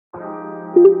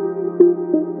Hello,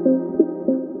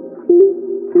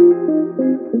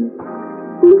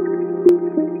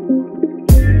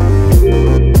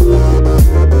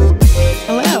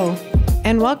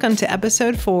 and welcome to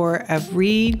episode 4 of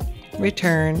Read,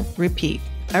 Return, Repeat,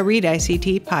 a Read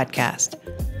ICT podcast.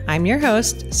 I'm your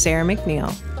host, Sara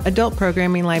McNeil, Adult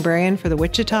Programming Librarian for the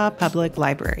Wichita Public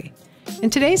Library. In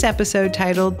today's episode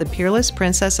titled The Peerless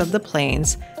Princess of the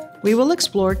Plains, we will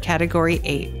explore Category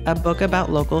 8, a book about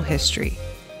local history.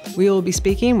 We will be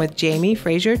speaking with Jami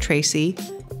Frazier Tracy,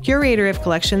 curator of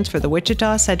collections for the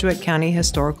Wichita-Sedgwick County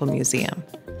Historical Museum.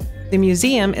 The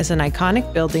museum is an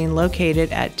iconic building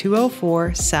located at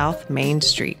 204 South Main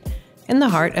Street, in the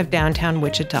heart of downtown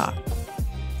Wichita.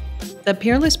 The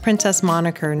Peerless Princess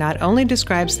moniker not only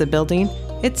describes the building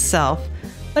itself,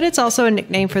 but it's also a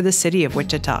nickname for the city of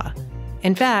Wichita.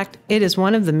 In fact, it is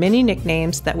one of the many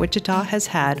nicknames that Wichita has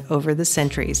had over the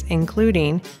centuries,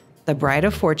 including the Bride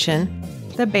of Fortune,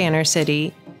 the Banner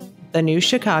City, the New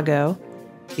Chicago,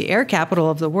 the Air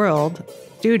Capital of the World,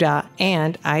 Duda,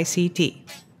 and ICT.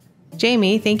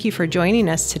 Jami, thank you for joining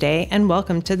us today and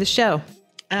welcome to the show.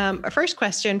 Our first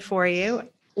question for you,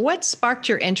 what sparked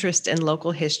your interest in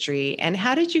local history and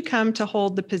how did you come to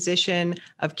hold the position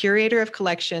of curator of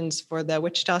collections for the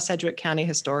Wichita-Sedgwick County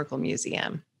Historical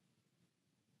Museum?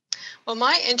 Well,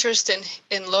 my interest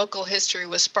in local history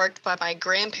was sparked by my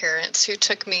grandparents who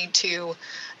took me to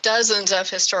dozens of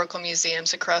historical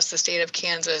museums across the state of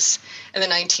Kansas in the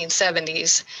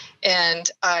 1970s. And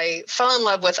I fell in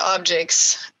love with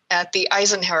objects at the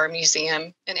Eisenhower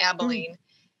Museum in Abilene.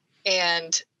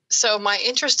 And so my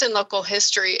interest in local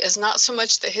history is not so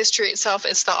much the history itself,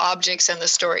 it's the objects and the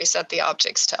stories that the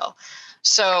objects tell.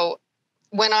 So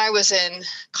when I was in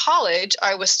college,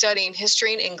 I was studying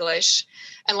history and English.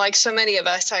 And like so many of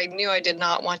us, I knew I did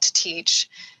not want to teach.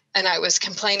 And I was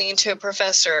complaining to a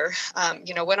professor,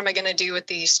 what am I going to do with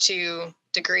these 2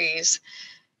 degrees?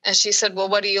 And she said, well,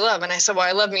 what do you love? And I said, well,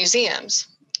 I love museums.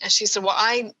 And she said, well,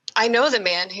 I know the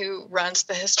man who runs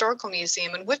the Historical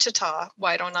Museum in Wichita.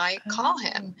 Why don't I call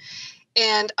him?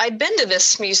 And I'd been to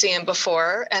this museum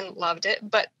before and loved it,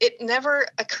 but it never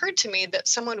occurred to me that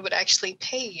someone would actually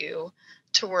pay you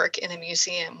to work in a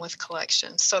museum with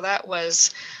collections. So that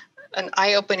was an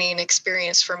eye-opening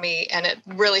experience for me, and it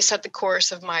really set the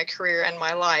course of my career and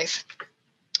my life.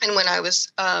 And when I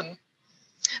was,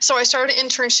 so I started an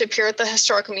internship here at the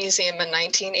Historical Museum in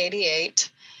 1988,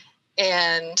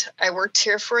 and I worked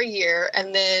here for a year,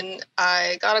 and then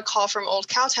I got a call from Old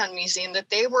Cowtown Museum that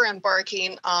they were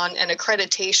embarking on an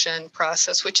accreditation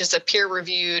process, which is a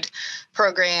peer-reviewed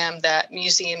program that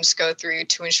museums go through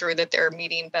to ensure that they're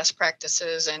meeting best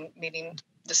practices and meeting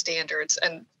the standards.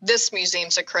 And this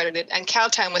museum's accredited, and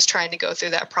Cowtown was trying to go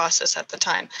through that process at the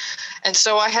time. And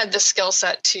so I had the skill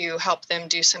set to help them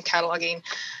do some cataloging.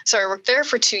 So I worked there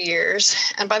for 2 years.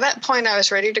 And by that point, I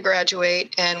was ready to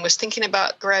graduate and was thinking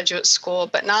about graduate school,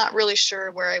 but not really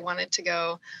sure where I wanted to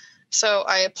go. So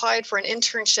I applied for an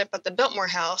internship at the Biltmore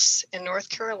House in North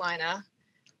Carolina.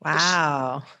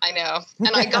 Wow. I know.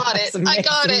 And I got it. I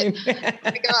got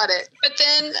it. But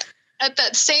then at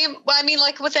that same,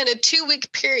 within a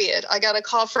 2-week period, I got a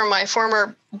call from my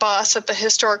former boss at the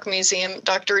Historic Museum,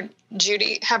 Dr.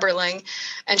 Judy Heberling,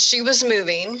 and she was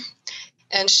moving.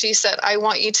 And she said, I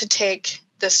want you to take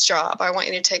this job. I want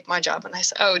you to take my job. And I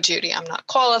said, oh, Judy, I'm not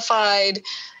qualified.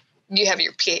 You have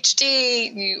your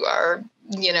PhD. You are,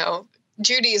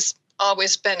 Judy's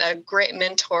always been a great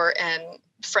mentor and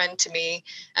friend to me.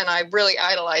 And I really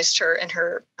idolized her and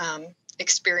her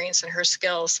experience and her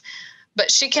skills. But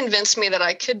she convinced me that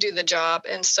I could do the job.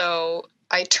 And so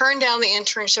I turned down the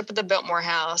internship at the Biltmore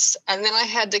House. And then I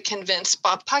had to convince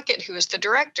Bob Puckett, who was the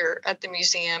director at the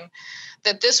museum,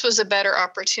 that this was a better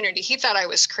opportunity. He thought I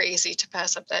was crazy to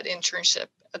pass up that internship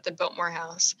at the Biltmore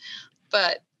House.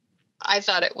 But I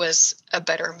thought it was a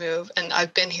better move. And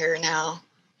I've been here now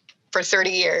for 30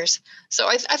 years. So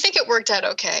I think it worked out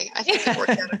okay.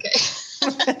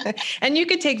 And you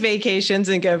could take vacations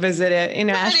and go visit it.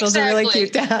 Right, Asheville's a really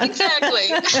cute town. Exactly.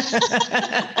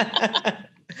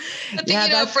 But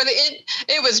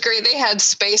it was great. They had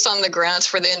space on the grounds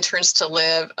for the interns to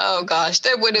live. Oh gosh,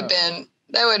 that would have been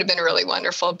really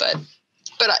wonderful. But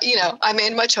I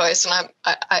made my choice, and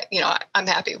I'm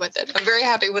happy with it. I'm very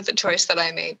happy with the choice that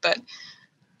I made. But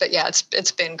yeah,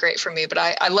 it's been great for me. But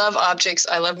I love objects.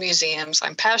 I love museums.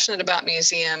 I'm passionate about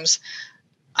museums.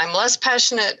 I'm less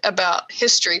passionate about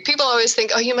history. People always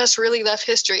think, oh, you must really love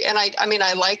history. And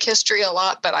I like history a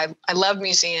lot, but I love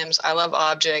museums. I love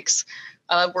objects.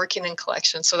 I love working in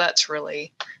collections. So that's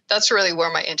really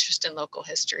where my interest in local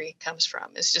history comes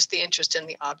from. It's just the interest in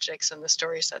the objects and the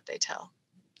stories that they tell.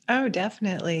 Oh,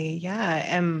 definitely.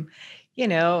 Yeah.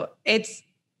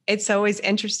 it's always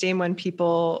interesting when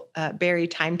people bury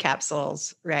time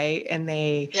capsules, right? And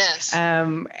Yes.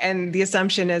 And the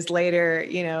assumption is later,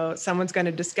 someone's going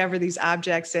to discover these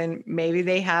objects and maybe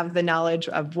they have the knowledge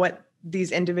of what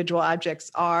these individual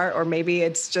objects are, or maybe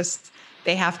it's just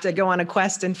they have to go on a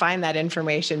quest and find that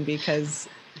information because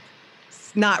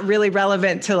it's not really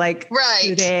relevant to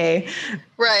today.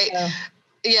 Right. So.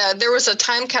 Yeah, there was a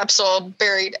time capsule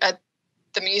buried at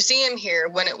the museum here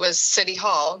when it was City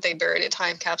Hall. They buried a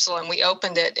time capsule and we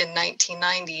opened it in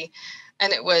 1990,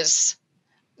 and it was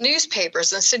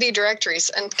newspapers and city directories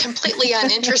and completely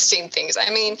uninteresting things. I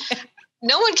mean,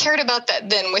 no one cared about that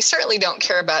then. We certainly don't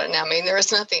care about it now. I mean, there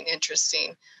was nothing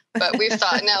interesting, but we've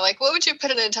thought now, what would you put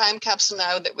in a time capsule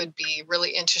now that would be really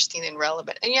interesting and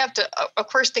relevant? And you have to, of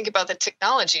course, think about the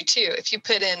technology too. If you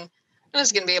put in, I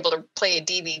was going to be able to play a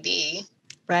DVD.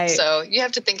 Right. So you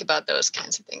have to think about those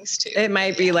kinds of things too. It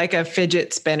might be like a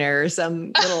fidget spinner or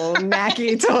some little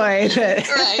knacky toy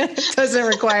that doesn't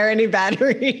require any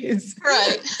batteries.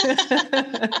 Right.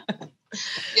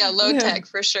 Yeah, low tech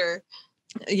for sure.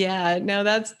 Yeah, no,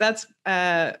 that's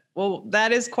well,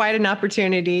 that is quite an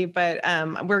opportunity, but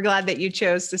we're glad that you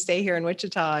chose to stay here in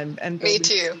Wichita and me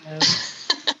too.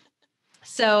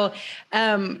 So,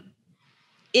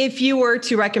 if you were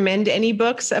to recommend any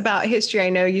books about history, I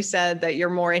know you said that you're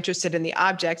more interested in the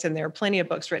objects, and there are plenty of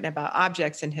books written about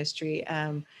objects in history.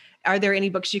 Are there any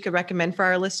books you could recommend for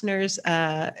our listeners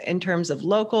in terms of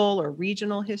local or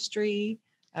regional history?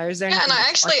 Or is there and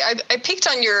I peeked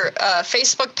on your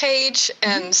Facebook page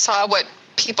and saw what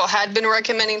people had been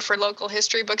recommending for local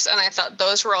history books, and I thought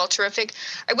those were all terrific.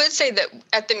 I would say that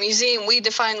at the museum, we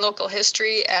define local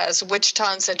history as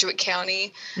Wichita and Sedgwick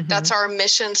County. That's our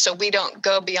mission, so we don't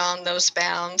go beyond those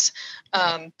bounds.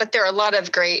 But there are a lot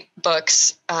of great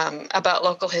books about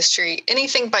local history.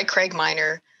 Anything by Craig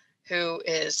Minor, who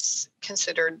is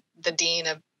considered the dean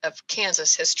of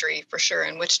Kansas history for sure,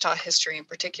 and Wichita history in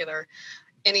particular.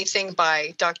 Anything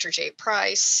by Dr. J.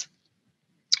 Price.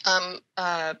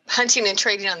 Hunting and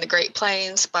Trading on the Great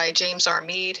Plains by James R.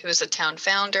 Mead, who is a town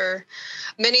founder.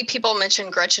 Many people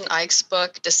mention Gretchen Eich's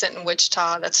book, Descent in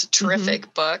Wichita. That's a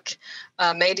terrific book.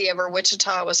 Mayday Over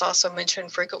Wichita was also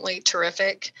mentioned frequently.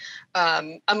 Terrific.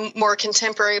 A more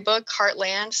contemporary book,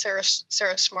 Heartland,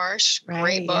 Sara Smarsh.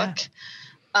 Great book.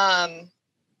 Yeah.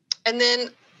 And then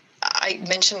I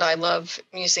mentioned I love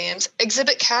museums.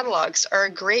 Exhibit catalogs are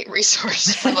a great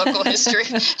resource for local history.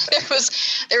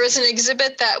 There was an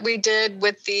exhibit that we did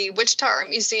with the Wichita Art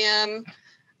Museum,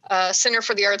 Center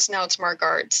for the Arts, now it's Mark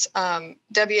Arts,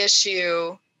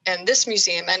 WSU, and this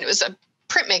museum, and it was a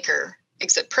printmaker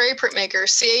exhibit, Prairie Printmaker,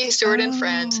 C.A. Stewart and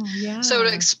Friends. Yeah. So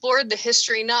it explored the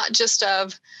history not just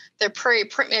of the Prairie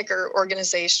Printmaker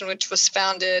organization, which was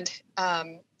founded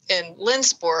in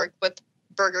Lindsborg with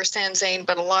Berger Sanzane,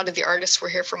 but a lot of the artists were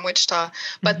here from Wichita.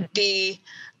 But the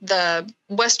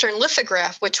Western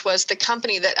Lithograph, which was the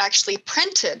company that actually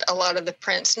printed a lot of the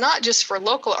prints, not just for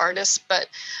local artists, but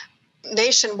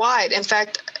nationwide. In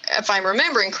fact, if I'm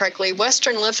remembering correctly,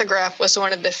 Western Lithograph was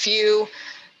one of the few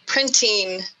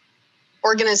printing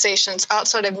organizations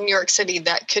outside of New York City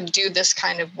that could do this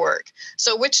kind of work.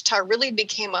 So Wichita really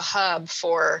became a hub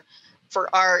for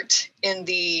art in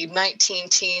the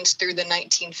 19-teens through the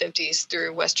 1950s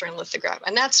through Western Lithograph.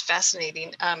 And that's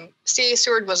fascinating. C.A.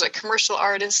 Stewart was a commercial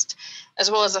artist as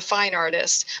well as a fine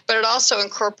artist, but it also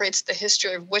incorporates the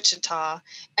history of Wichita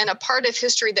and a part of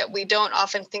history that we don't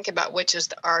often think about, which is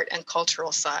the art and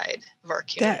cultural side of our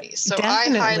communities. So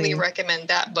definitely. I highly recommend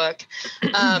that book.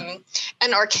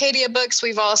 And Arcadia books,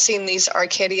 we've all seen these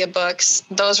Arcadia books.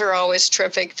 Those are always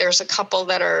terrific. There's a couple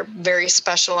that are very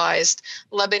specialized.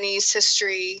 Lebanese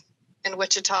history in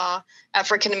Wichita,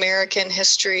 African-American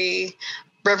history.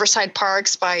 Riverside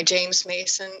Parks by James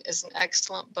Mason is an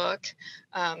excellent book.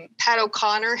 Pat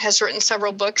O'Connor has written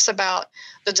several books about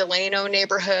the Delano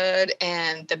neighborhood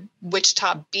and the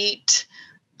Wichita Beat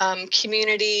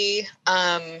community.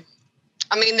 I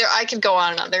could go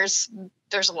on and on. There's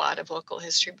a lot of local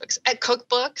history books. At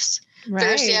cookbooks,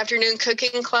 Thursday Afternoon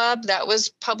Cooking Club, that was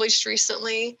published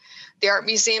recently. The Art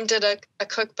Museum did a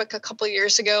cookbook a couple of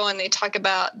years ago, and they talk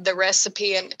about the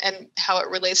recipe and how it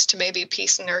relates to maybe a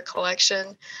piece in their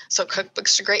collection. So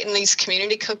cookbooks are great. And these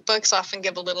community cookbooks often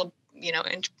give a little,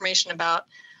 information about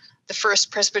the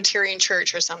First Presbyterian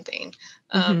Church or something.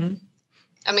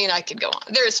 I could go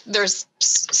on. There's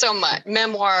so much.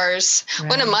 Memoirs. Right.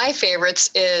 One of my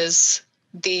favorites is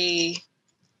the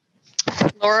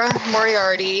Laura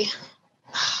Moriarty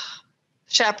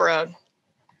Chaperone.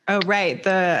 Oh, right.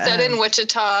 Set in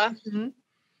Wichita.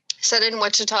 Set in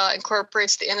Wichita,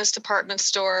 incorporates the Ennis department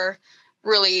store.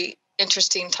 Really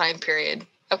interesting time period.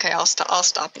 Okay, I'll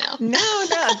stop now. No,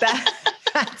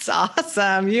 that's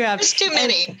awesome. You have There's too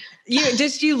many.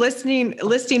 You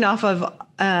listing off of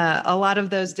a lot of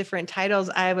those different titles.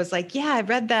 I was like, yeah, I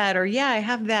read that, or yeah, I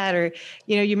have that, or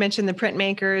you mentioned the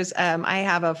printmakers. I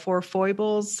have a Four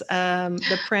Foibles,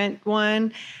 the print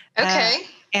one. Okay.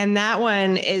 And that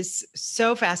one is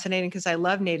so fascinating because I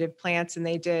love native plants, and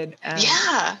they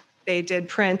did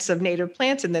prints of native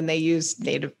plants, and then they used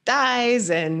native dyes,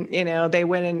 and they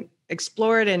went and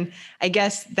explored. And I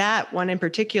guess that one in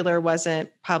particular wasn't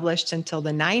published until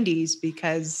the 90s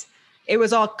because it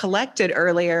was all collected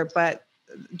earlier, but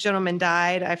the gentleman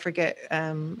died. I forget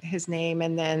his name.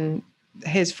 And then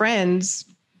his friends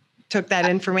took that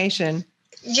information.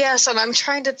 Yes. And I'm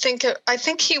trying to think I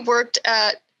think he worked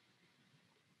at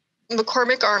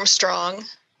McCormick Armstrong.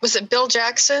 Was it Bill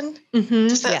Jackson? Mm-hmm.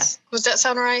 Does that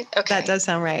sound right? Okay. That does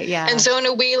sound right. Yeah. And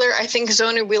Zona Wheeler, I think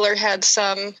Zona Wheeler had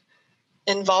some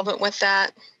involvement with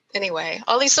that. Anyway,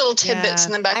 all these little tidbits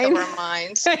in the back of our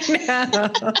minds. I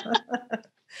know.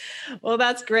 Well,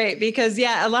 that's great because,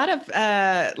 a lot of,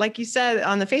 like you said,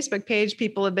 on the Facebook page,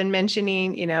 people have been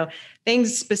mentioning,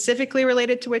 things specifically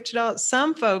related to Wichita.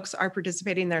 Some folks are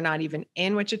participating. They're not even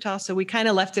in Wichita. So we kind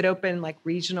of left it open, like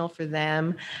regional for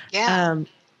them. Yeah.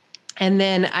 And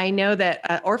then I know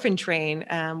that Orphan Train,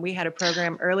 we had a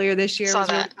program earlier this year. Saw was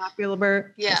really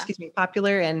that.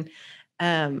 popular. And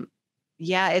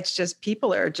it's just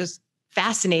people are just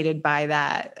fascinated by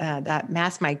that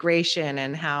mass migration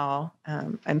and how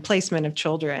and placement of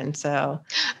children. So,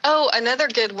 another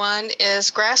good one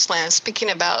is Grasslands. Speaking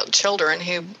about children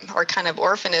who are kind of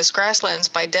orphan, is Grasslands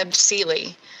by Deb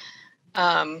Seeley.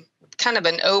 Kind of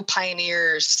an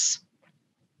Pioneers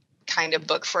kind of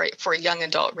book for a young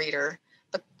adult reader.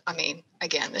 But I mean,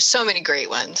 again, there's so many great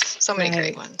ones.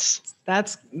 Great ones.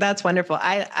 That's wonderful.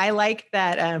 I like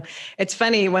that. It's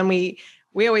funny when we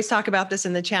always talk about this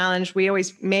in the challenge. We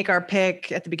always make our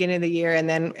pick at the beginning of the year. And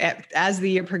then as the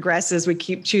year progresses, we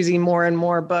keep choosing more and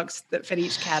more books that fit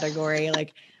each category.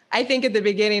 Like I think at the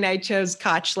beginning I chose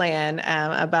Kochland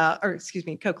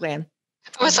Cokeland.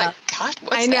 I was like, God,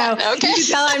 what's I know. That? Okay. You can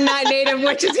tell I'm not native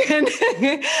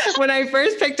Wichita. When I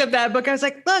first picked up that book, I was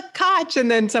like, look, Koch. And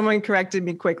then someone corrected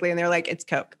me quickly and they're like, it's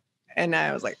Coke. And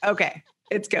I was like, okay,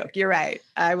 it's Coke. You're right.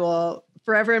 I will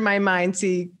forever in my mind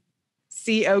see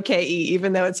Coke,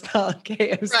 even though it's spelled Koc.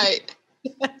 Right.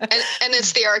 and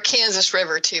it's the Arkansas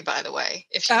River too, by the way.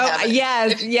 If you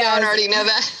you don't already know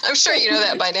that, I'm sure you know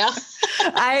that by now.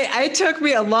 It took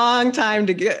me a long time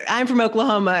to get. I'm from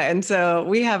Oklahoma, and so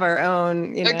we have our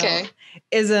own,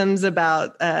 isms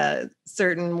about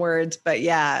certain words. But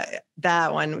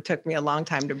that one took me a long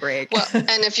time to break. Well,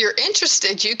 and if you're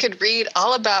interested, you could read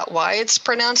all about why it's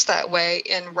pronounced that way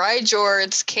in Ry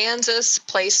George's Kansas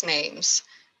Place Names,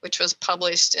 which was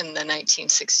published in the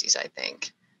 1960s, I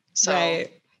think. So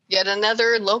Yet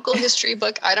another local history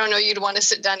book. I don't know you'd want to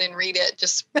sit down and read it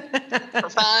just for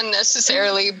fun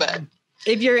necessarily, but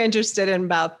if you're interested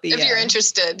if you're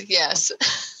interested, yes.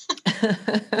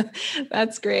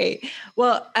 That's great.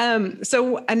 Well,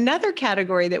 so another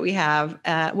category that we have,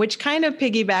 which kind of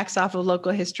piggybacks off of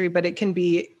local history, but it can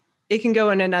go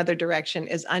in another direction,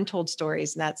 is untold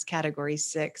stories, and that's category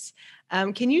 6.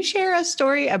 Can you share a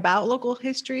story about local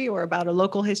history or about a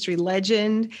local history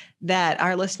legend that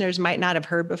our listeners might not have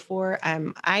heard before?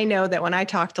 I know that when I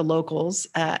talk to locals,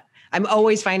 I'm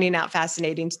always finding out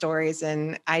fascinating stories,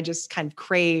 and I just kind of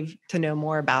crave to know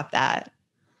more about that.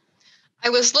 I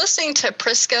was listening to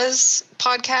Priska's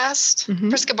podcast,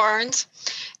 Priska Barnes,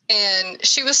 and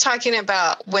she was talking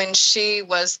about when she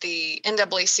was the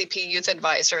NAACP youth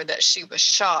advisor that she was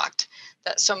shocked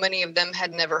that so many of them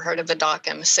had never heard of the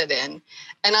Dockham sit-in.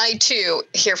 And I, too,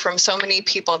 hear from so many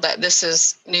people that this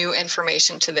is new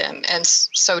information to them. And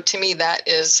so to me,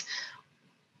 it's,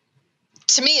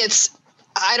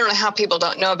 I don't know how people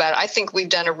don't know about it. I think we've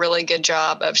done a really good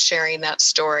job of sharing that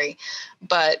story.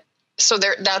 But so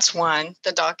that's one,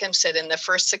 the Dockham sit-in, the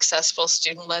first successful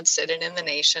student-led sit-in in the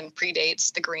nation,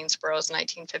 predates the Greensboros,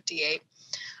 1958.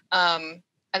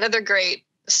 Another great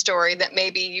story that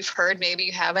maybe you've heard, maybe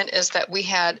you haven't, is that we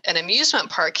had an amusement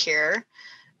park here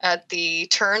at the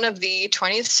turn of the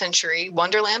 20th century,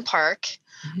 Wonderland Park.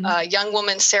 Young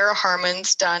woman, Sara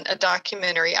Harmon's done a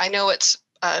documentary. I know it's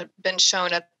been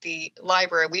shown at the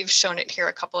library. We've shown it here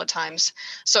a couple of times.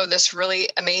 So this really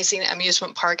amazing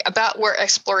amusement park about where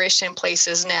Exploration Place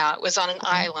is now. It was on an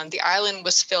island. The island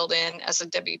was filled in as a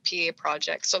WPA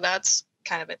project. So that's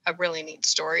kind of a really neat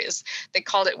story. Is they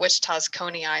called it Wichita's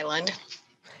Coney Island.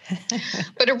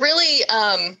 But a really,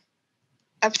 I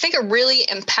think a really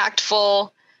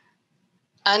impactful,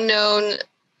 unknown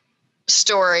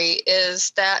story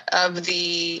is that of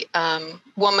the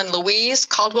woman Louise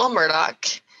Caldwell Murdoch,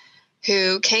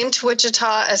 who came to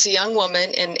Wichita as a young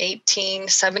woman in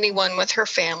 1871 with her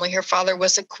family. Her father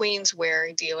was a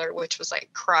Queensware dealer, which was like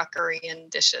crockery and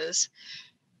dishes.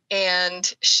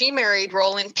 And she married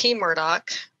Roland P.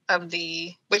 Murdoch of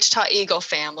the Wichita Eagle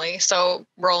family. So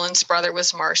Roland's brother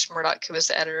was Marsh Murdoch, who was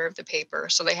the editor of the paper.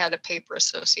 So they had a paper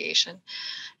association.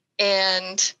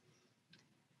 And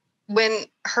when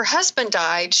her husband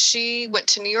died, she went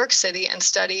to New York City and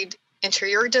studied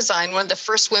interior design, one of the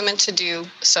first women to do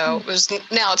so. It was,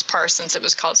 now it's Parsons, it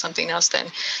was called something else then.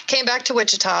 Came back to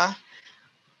Wichita,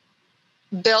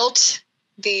 built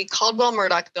the Caldwell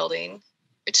Murdoch building,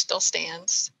 which still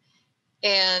stands.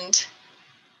 And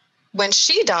when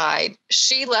she died,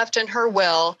 she left in her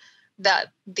will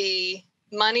that the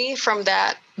money from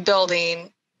that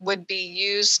building would be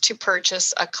used to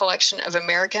purchase a collection of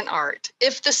American art.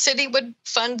 If the city would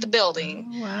fund the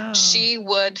building, she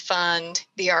would fund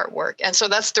the artwork. And so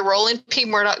that's the Roland P.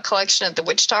 Murdoch collection at the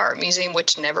Wichita Art Museum,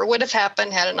 which never would have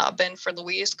happened had it not been for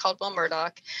Louise Caldwell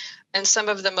Murdoch. And some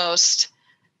of the most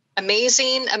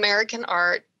amazing American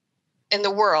art in the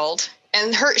world.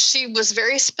 And she was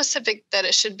very specific that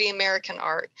it should be American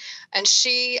art. And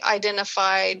she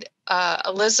identified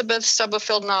Elizabeth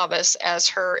Stubblefield Novice as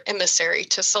her emissary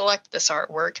to select this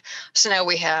artwork. So now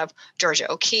we have Georgia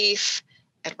O'Keeffe,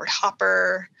 Edward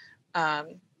Hopper,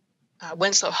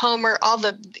 Winslow Homer, all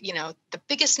the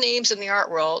biggest names in the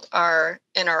art world are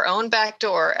in our own back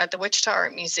door at the Wichita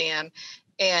Art Museum.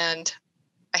 And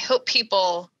I hope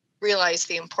people realize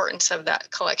the importance of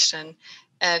that collection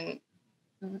and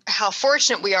how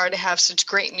fortunate we are to have such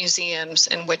great museums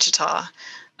in Wichita.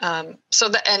 And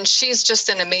she's just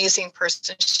an amazing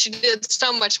person. She did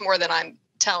so much more than I'm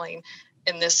telling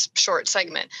in this short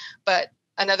segment. But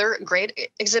another great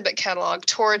exhibit catalog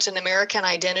towards an American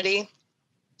identity.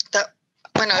 That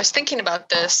when I was thinking about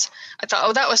this, I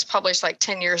thought, that was published like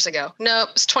 10 years ago. No,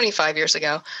 it's 25 years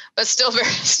ago, but still very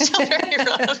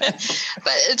relevant.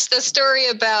 But it's the story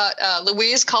about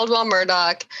Louise Caldwell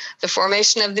Murdoch, the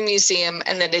formation of the museum,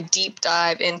 and then a deep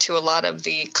dive into a lot of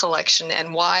the collection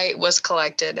and why it was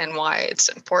collected and why it's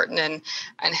important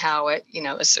and how it,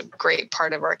 is a great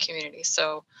part of our community.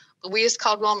 So Louise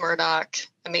Caldwell Murdoch,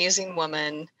 amazing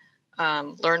woman.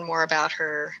 Learn more about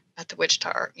her at the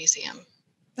Wichita Art Museum.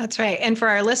 That's right. And for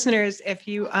our listeners, if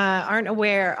you aren't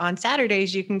aware, on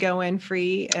Saturdays, you can go in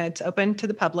free. It's open to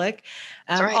the public.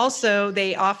 Right. Also,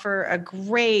 they offer a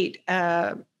great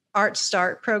Art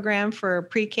Start program for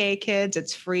pre-K kids.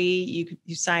 It's free.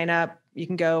 You sign up. You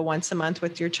can go once a month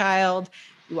with your child.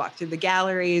 You walk through the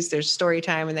galleries. There's story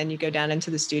time. And then you go down into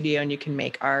the studio and you can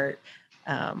make art,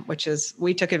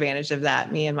 we took advantage of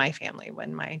that, me and my family,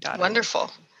 when my daughter. Wonderful.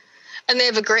 And they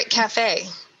have a great cafe.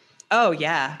 Oh,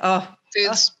 yeah. Oh,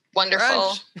 food's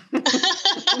wonderful.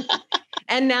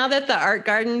 And now that the art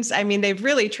gardens, they've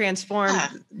really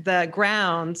transformed the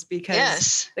grounds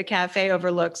because the cafe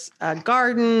overlooks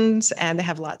gardens and they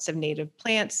have lots of native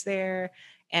plants there.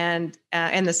 And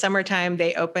in the summertime,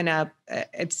 they open up.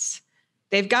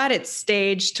 They've got it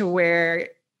staged to where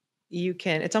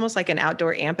it's almost like an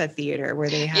outdoor amphitheater where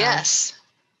they have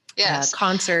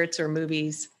concerts or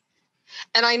movies.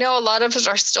 And I know a lot of us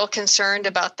are still concerned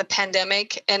about the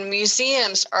pandemic, and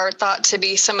museums are thought to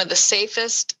be some of the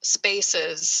safest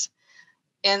spaces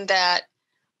in that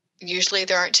usually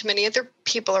there aren't too many other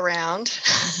people around.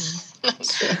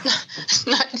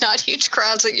 Mm-hmm. not huge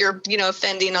crowds that you're,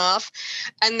 fending off.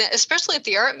 And especially at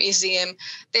the art museum,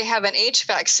 they have an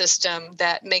HVAC system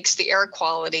that makes the air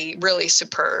quality really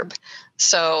superb.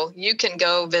 So you can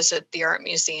go visit the art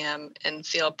museum and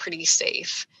feel pretty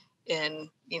safe in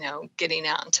getting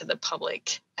out into the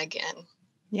public again.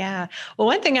 Yeah. Well,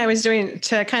 one thing I was doing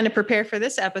to kind of prepare for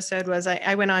this episode was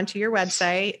I went onto your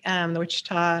website, the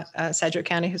Wichita-Sedgwick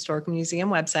County Historical Museum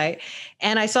website,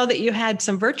 and I saw that you had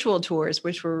some virtual tours,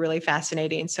 which were really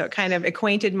fascinating. So it kind of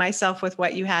acquainted myself with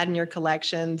what you had in your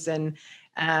collections and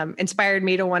inspired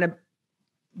me to want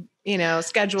to,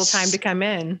 schedule time to come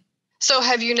in. So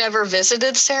have you never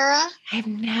visited, Sara? I've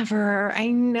never. I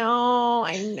know.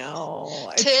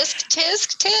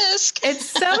 Tisk. It's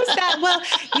so sad.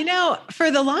 Well, for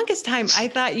the longest time, I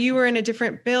thought you were in a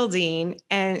different building,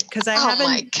 and because I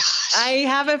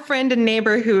have a friend and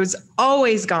neighbor who's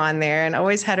always gone there and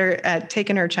always had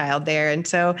taken her child there, and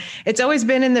so it's always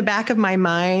been in the back of my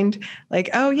mind,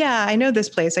 like, oh yeah, I know this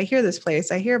place. I hear this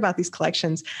place. I hear about these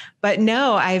collections, but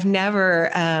no, I've never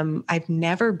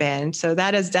been. So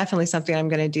that is definitely something I'm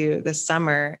going to do this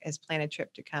summer, is plan a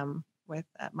trip to come with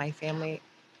my family.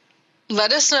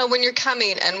 Let us know when you're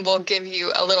coming and we'll give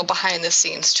you a little behind the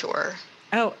scenes tour.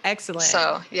 Oh, excellent.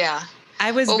 So, yeah.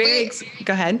 I was Well,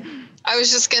 go ahead. I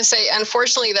was just going to say,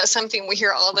 unfortunately, that's something we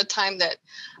hear all the time that,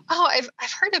 oh, I've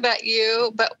heard about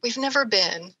you, but we've never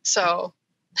been. So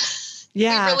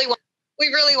Yeah. we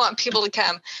really want people to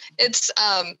come. It's,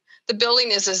 the building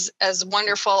is as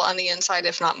wonderful on the inside,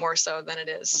 if not more so than it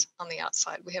is on the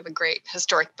outside. We have a great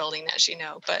historic building, as you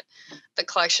know, but the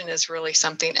collection is really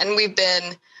something. And we've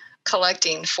been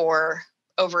collecting for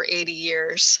over 80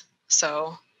 years.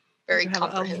 So very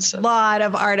comprehensive. A lot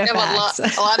of artifacts.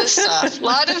 A lot of stuff, a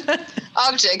lot of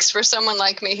objects for someone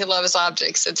like me who loves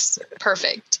objects. It's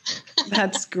perfect.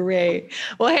 That's great.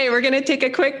 Well, hey, we're going to take a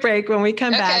quick break. When we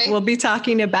come back, we'll be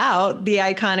talking about the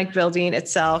iconic building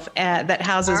itself that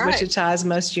houses Wichita's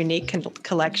most unique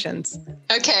collections.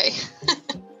 Okay.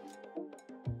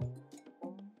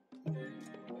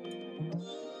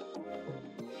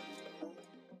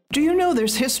 Do you know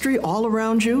there's history all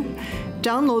around you?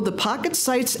 Download the Pocket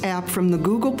Sites app from the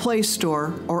Google Play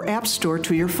Store or App Store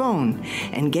to your phone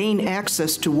and gain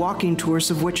access to walking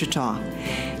tours of Wichita.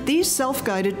 These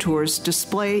self-guided tours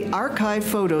display archive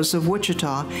photos of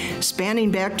Wichita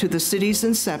spanning back to the city's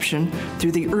inception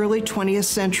through the early 20th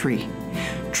century.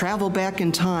 Travel back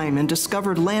in time and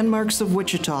discover landmarks of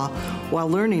Wichita while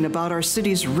learning about our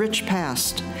city's rich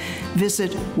past. Visit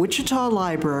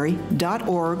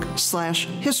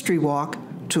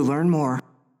wichitalibrary.org/historywalk to learn more.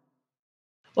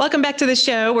 Welcome back to the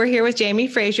show. We're here with Jami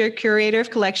Frazier, curator of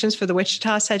collections for the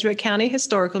Wichita-Sedgwick County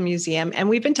Historical Museum, and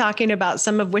we've been talking about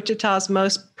some of Wichita's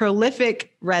most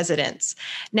prolific residents.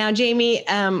 Now, Jami,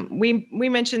 we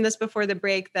mentioned this before the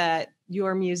break that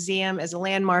your museum is a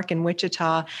landmark in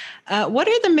Wichita. What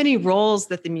are the many roles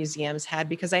that the museum's had?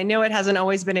 Because I know it hasn't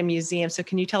always been a museum. So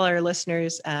can you tell our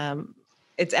listeners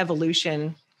its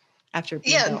evolution after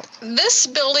being built? This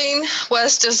building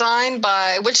was designed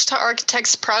by Wichita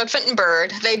architects Proudfoot and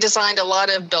Bird. They designed a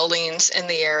lot of buildings in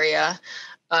the area,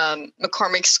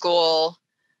 McCormick School,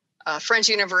 Friends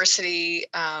University,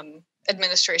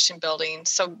 administration building.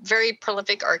 So very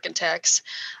prolific architects.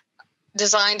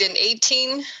 Designed in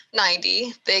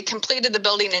 1890. They completed the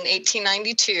building in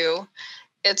 1892.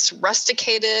 It's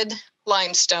rusticated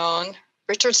limestone,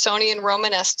 Richardsonian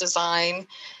Romanesque design.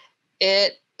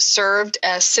 It served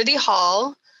as City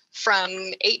Hall from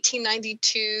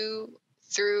 1892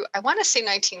 through, I want to say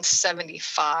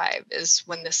 1975 is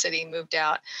when the city moved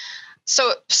out.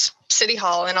 So City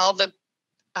Hall and all the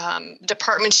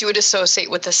departments you would associate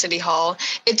with the City Hall.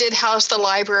 It did house the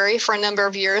library for a number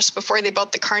of years before they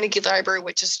built the Carnegie Library,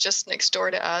 which is just next door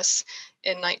to us.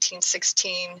 In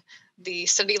 1916, the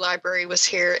city library was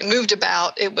here. It moved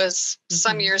about. It was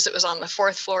some years it was on the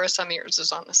 4th floor, some years it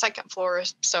was on the 2nd floor.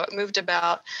 So it moved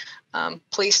about.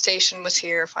 Police station was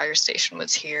here, fire station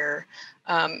was here.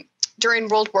 During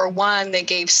World War I, they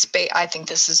gave space. I think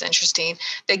this is interesting.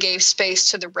 They gave space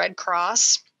to the Red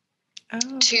Cross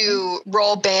to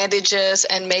roll bandages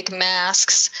and make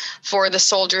masks for the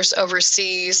soldiers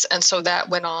overseas. And so that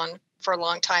went on for a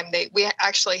long time. We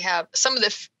actually have some of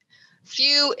the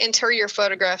few interior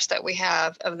photographs that we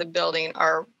have of the building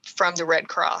are from the Red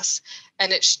Cross.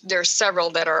 And there's several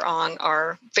that are on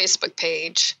our Facebook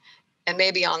page and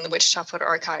maybe on the Wichita Photo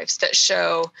Archives that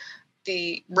show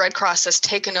the Red Cross has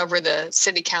taken over the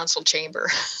city council chamber.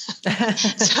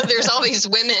 So there's all these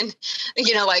women,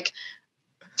 like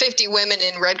 50 women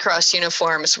in Red Cross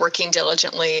uniforms working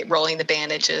diligently, rolling the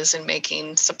bandages and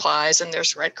making supplies. And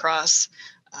there's Red Cross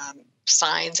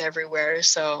signs everywhere.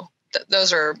 So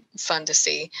those are fun to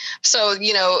see. So,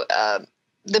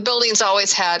 the building's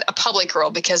always had a public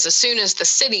role because as soon as the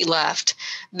city left,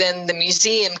 then the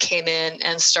museum came in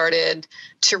and started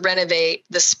to renovate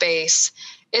the space.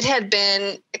 It had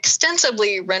been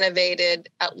extensively renovated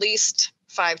at least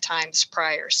 5 times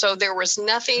prior. So there was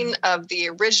nothing of the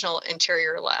original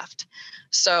interior left.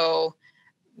 So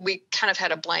we kind of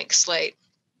had a blank slate.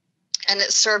 And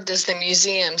it served as the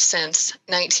museum since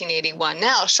 1981.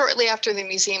 Now, shortly after the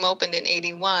museum opened in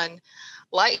 81,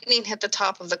 lightning hit the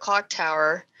top of the clock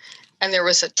tower, and there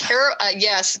was a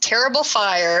terrible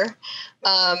fire.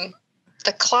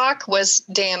 The clock was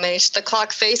damaged. The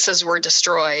clock faces were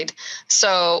destroyed.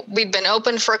 So we'd been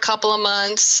open for a couple of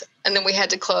months, and then we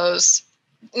had to close.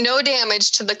 No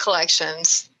damage to the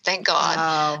collections, thank God.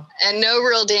 Wow. And no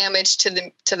real damage to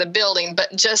the building,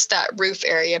 but just that roof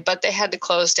area. But they had to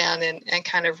close down and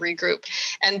kind of regroup.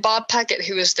 And Bob Puckett,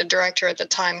 who was the director at the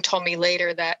time, told me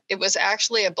later that it was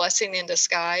actually a blessing in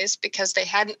disguise because they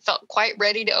hadn't felt quite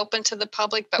ready to open to the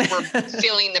public, but were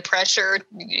feeling the pressure.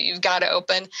 You've got to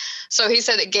open. So he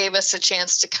said it gave us a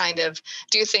chance to kind of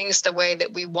do things the way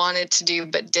that we wanted to do,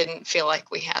 but didn't feel like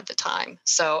we had the time.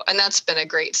 So, and that's been a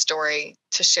great story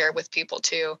to share with people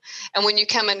too. And when you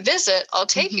come and visit, I'll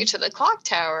take you to the clock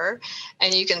tower,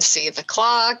 and you can see the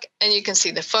clock, and you can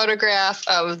see the photograph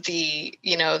of the,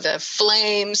 the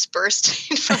flames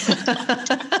bursting from the clock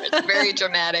tower. It's very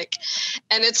dramatic.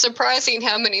 And it's surprising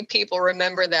how many people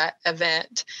remember that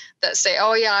event, that say,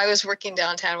 oh yeah, I was working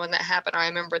downtown when that happened, or I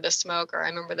remember the smoke, or I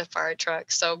remember the fire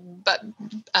truck. So, but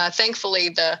thankfully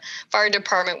the fire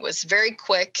department was very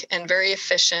quick and very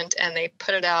efficient, and they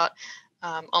put it out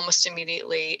almost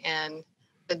immediately, and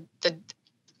the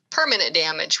permanent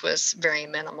damage was very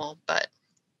minimal. But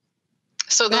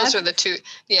so those are the two.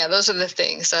 Yeah, those are the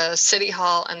things: City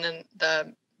Hall and then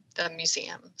the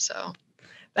museum. So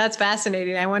that's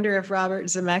fascinating. I wonder if Robert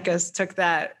Zemeckis took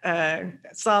that,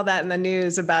 saw that in the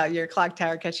news about your clock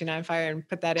tower catching on fire and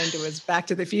put that into his Back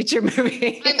to the Future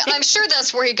movie. I'm sure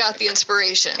that's where he got the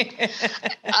inspiration.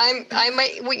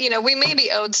 We may be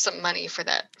owed some money for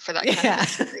that kind of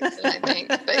inspiration, I think.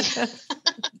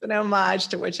 But an homage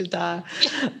to Wichita.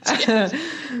 Yes.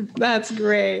 That's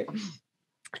great.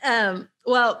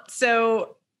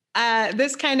 So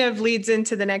this kind of leads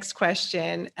into the next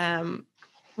question.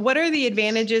 What are the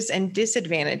advantages and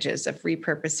disadvantages of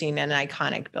repurposing an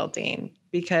iconic building?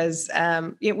 Because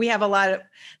we have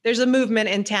there's a movement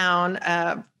in town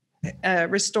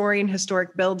restoring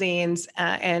historic buildings.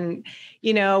 And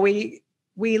we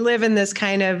live in this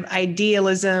kind of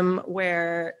idealism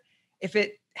where if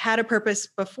it had a purpose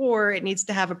before, it needs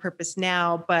to have a purpose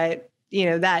now. But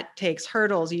that takes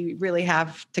hurdles. You really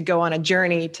have to go on a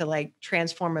journey to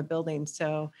transform a building.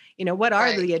 So, what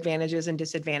are the advantages and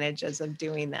disadvantages of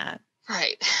doing that?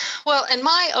 Right. Well, in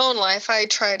my own life, I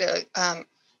try to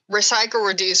recycle,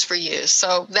 reduce, reuse.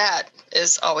 So that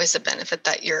is always a benefit,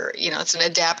 that it's an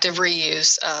adaptive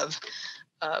reuse of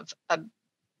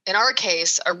in our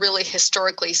case, a really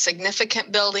historically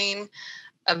significant building,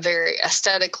 a very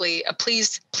aesthetically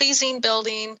pleasing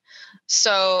building.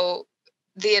 So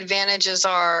the advantages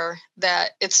are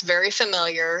that it's very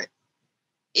familiar.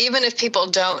 Even if people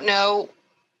don't know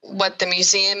what the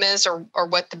museum is or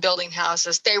what the building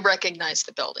houses, they recognize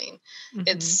the building. Mm-hmm.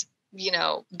 It's,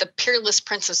 the Peerless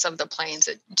Princess of the Plains.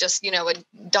 It just, it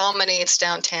dominates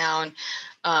downtown.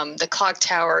 The clock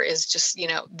tower is just,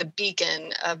 the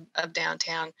beacon of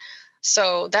downtown.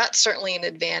 So that's certainly an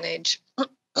advantage.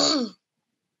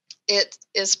 It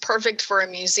is perfect for a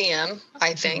museum,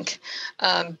 I think,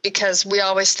 because we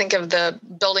always think of the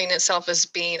building itself as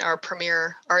being our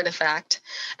premier artifact.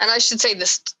 And I should say the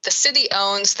city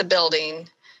owns the building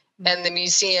and the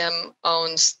museum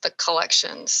owns the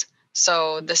collections.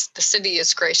 So the city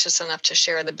is gracious enough to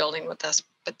share the building with us,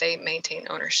 but they maintain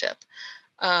ownership.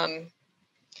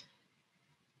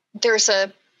 There's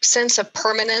a sense of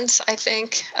permanence, I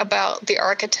think, about the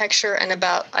architecture and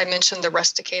about, I mentioned the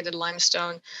rusticated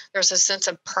limestone. There's a sense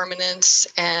of permanence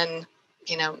and,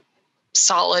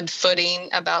 solid footing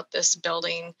about this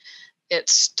building. It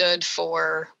stood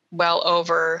for well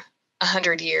over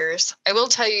 100 years. I will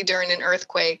tell you, during an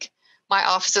earthquake, my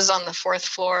office is on the 4th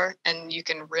floor and you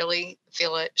can really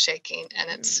feel it shaking, and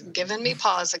it's given me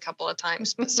pause a couple of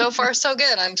times, but so far so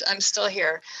good. I'm still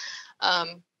here.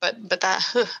 But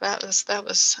that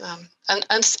was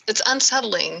it's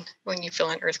unsettling when you feel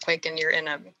an earthquake and you're in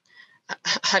a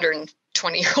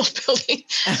 120-year-old building.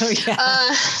 Oh,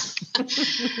 yeah.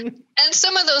 And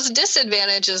some of those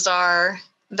disadvantages are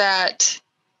that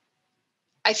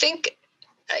I think,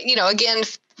 again,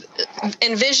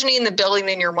 envisioning the building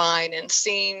in your mind and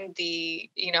seeing the,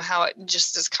 how it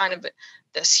just is kind of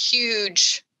this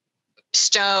huge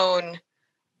stone,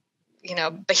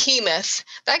 behemoth,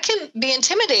 that can be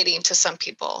intimidating to some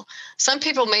people. Some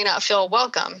people may not feel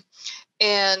welcome.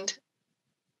 And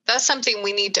that's something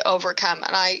we need to overcome.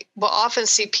 And I will often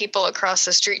see people across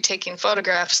the street taking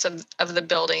photographs of the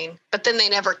building, but then they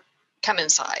never come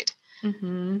inside.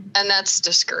 Mm-hmm. And that's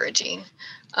discouraging.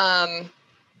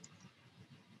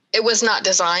 It was not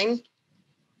designed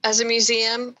as a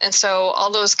museum. And so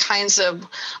all those kinds of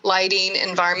lighting,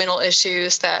 environmental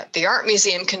issues that the art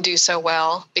museum can do so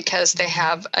well because they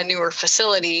have a newer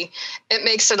facility, it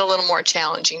makes it a little more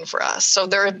challenging for us. So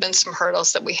there have been some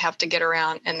hurdles that we have to get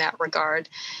around in that regard.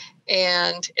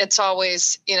 And it's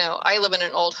always, I live in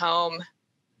an old home.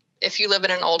 If you live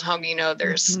in an old home,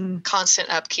 there's constant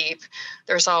upkeep.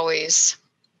 There's always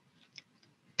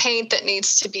paint that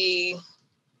needs to be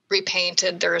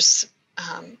repainted.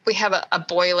 We have a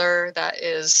boiler that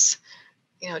is,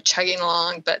 chugging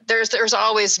along, but there's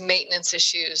always maintenance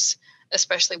issues,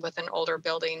 especially with an older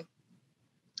building.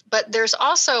 But there's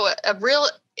also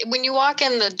when you walk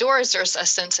in the doors, there's a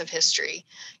sense of history.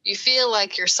 You feel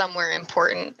like you're somewhere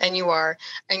important, and you are,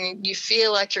 and you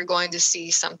feel like you're going to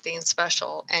see something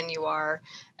special, and you are.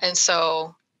 And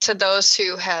so to those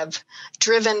who have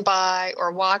driven by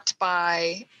or walked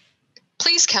by,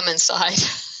 please come inside.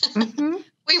 Mm-hmm.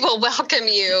 We will welcome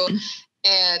you,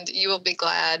 and you will be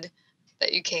glad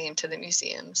that you came to the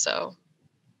museum. So,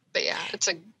 but yeah, it's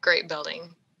a great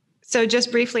building. So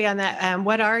just briefly on that,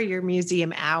 what are your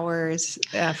museum hours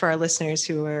for our listeners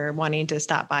who are wanting to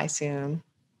stop by soon?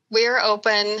 We are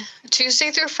open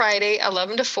Tuesday through Friday,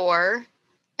 11 to 4,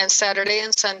 and Saturday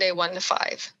and Sunday, 1 to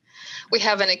 5. We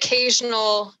have an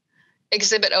occasional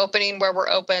exhibit opening where we're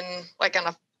open like on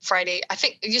a Friday. I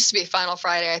think it used to be Final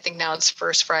Friday. I think now it's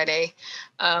First Friday.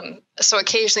 So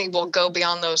occasionally we'll go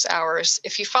beyond those hours.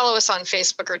 If you follow us on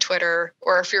Facebook or Twitter,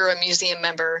 or if you're a museum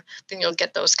member, then you'll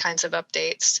get those kinds of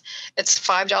updates. It's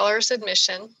 $5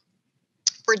 admission.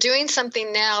 We're doing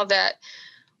something now that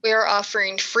we are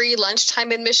offering free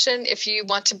lunchtime admission. If you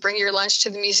want to bring your lunch to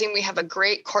the museum, we have a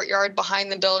great courtyard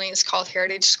behind the building. It's called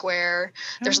Heritage Square.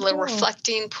 There's a little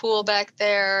reflecting pool back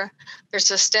there.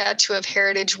 There's a statue of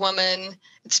Heritage Woman.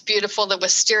 It's beautiful. The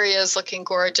wisteria is looking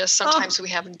gorgeous. Sometimes we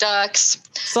have ducks.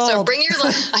 Sold. So bring your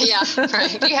lunch. Yeah,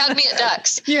 right. You had me at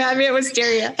ducks. You had me at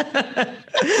wisteria. So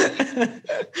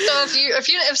if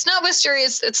it's not wisteria,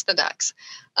 it's the ducks.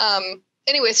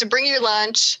 Anyway, so bring your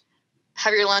lunch.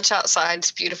 Have your lunch outside.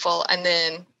 It's beautiful. And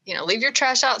then, leave your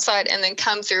trash outside and then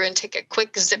come through and take a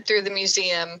quick zip through the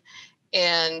museum.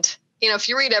 And, if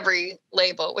you read every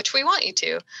label, which we want you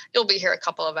to, you'll be here a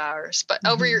couple of hours. But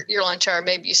over your lunch hour,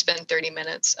 maybe you spend 30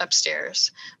 minutes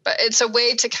upstairs. But it's a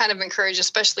way to kind of encourage,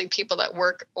 especially people that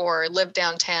work or live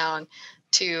downtown,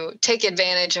 to take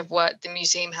advantage of what the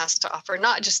museum has to offer,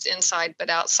 not just inside, but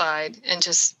outside, and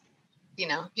just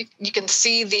you can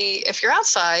see if you're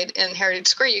outside in Heritage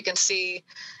Square, you can see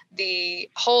the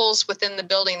holes within the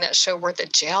building that show where the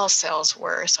jail cells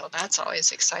were. So that's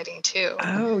always exciting too.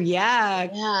 Oh, yeah.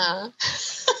 Yeah.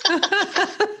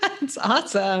 That's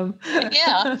awesome.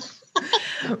 Yeah.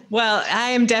 Well,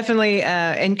 I am definitely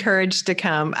encouraged to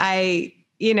come.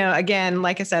 Again,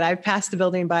 like I said, I've passed the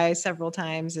building by several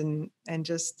times and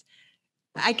just,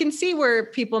 I can see where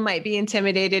people might be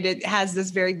intimidated. It has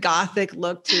this very Gothic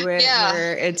look to it,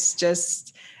 where it's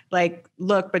just like,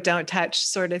 look, but don't touch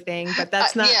sort of thing. But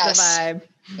that's not the vibe.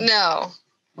 No.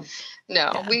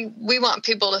 Yeah. We want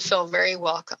people to feel very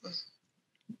welcome.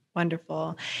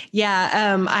 Wonderful. Yeah.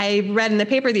 I read in the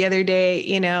paper the other day,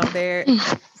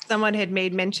 someone had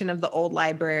made mention of the old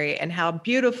library and how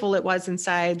beautiful it was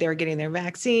inside. They were getting their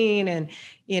vaccine, and,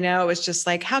 it was just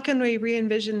like, how can we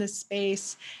re-envision this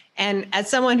space? And as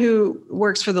someone who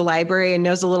works for the library and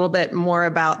knows a little bit more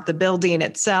about the building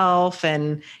itself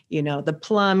and, the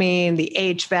plumbing, the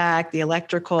HVAC, the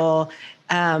electrical,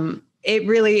 it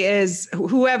really is,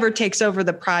 whoever takes over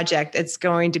the project, it's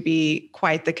going to be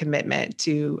quite the commitment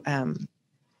to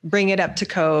bring it up to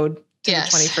code to the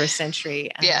 21st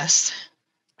century. Yes.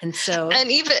 And so,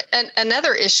 and even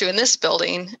another issue in this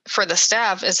building for the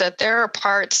staff is that there are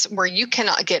parts where you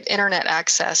cannot get internet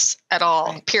access at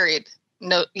all, period.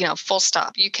 No, full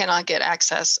stop. You cannot get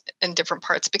access in different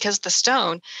parts because the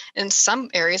stone in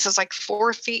some areas is like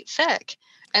 4 feet thick.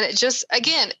 And it just,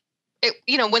 again,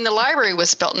 when the library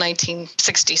was built in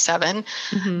 1967,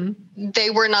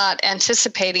 they were not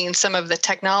anticipating some of the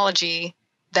technology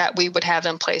that we would have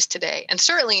in place today. And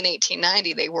certainly in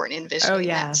 1890, they weren't envisioning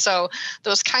that. So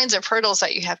those kinds of hurdles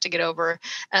that you have to get over.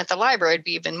 And at the library, it'd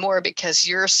be even more because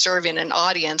you're serving an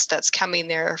audience that's coming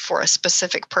there for a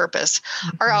specific purpose.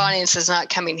 Our audience is not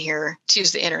coming here to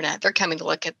use the internet. They're coming to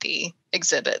look at the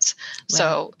exhibits. Right.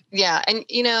 So, yeah. And,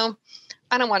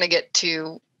 I don't want to get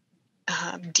too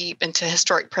deep into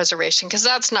historic preservation because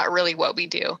that's not really what we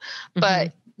do.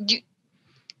 But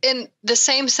in the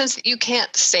same sense that you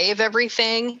can't save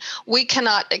everything, we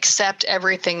cannot accept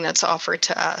everything that's offered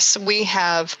to us. We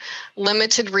have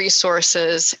limited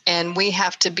resources, and we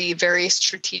have to be very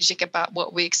strategic about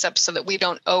what we accept so that we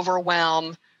don't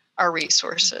overwhelm our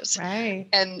resources. Right.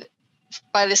 And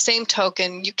by the same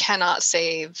token, you cannot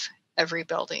save every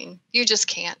building. You just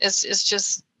can't. It's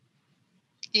just,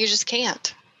 you just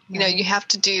can't. Right. You have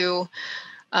to do,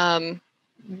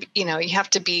 you have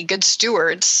to be good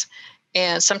stewards.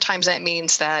 And sometimes that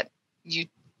means that you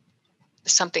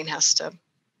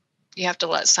have to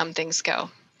let some things go.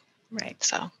 Right.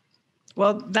 So,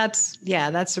 well, that's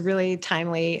a really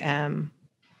timely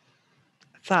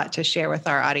thought to share with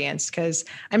our audience, because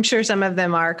I'm sure some of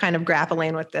them are kind of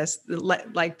grappling with this,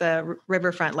 like the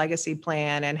Riverfront Legacy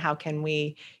Plan, and how can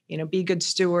we, be good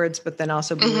stewards, but then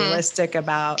also be realistic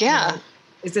about,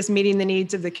 is this meeting the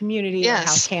needs of the community? Yes. Or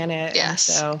how can it?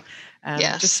 Yes. And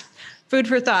so, just food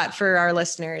for thought for our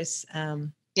listeners.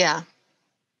 Yeah.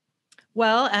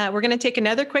 Well, we're going to take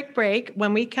another quick break.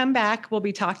 When we come back, we'll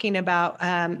be talking about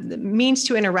the means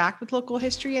to interact with local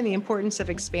history and the importance of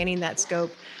expanding that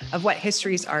scope of what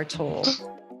histories are told.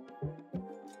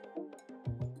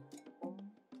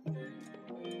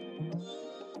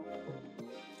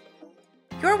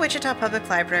 Your Wichita Public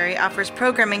Library offers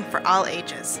programming for all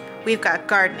ages. We've got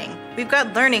gardening, we've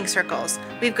got learning circles,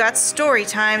 we've got story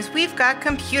times, we've got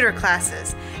computer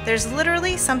classes. There's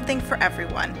literally something for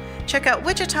everyone. Check out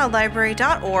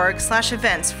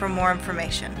wichitalibrary.org/events for more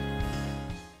information.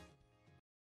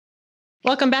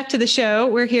 Welcome back to the show.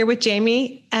 We're here with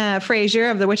Jami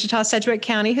Frazier of the Wichita-Sedgwick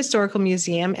County Historical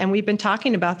Museum, and we've been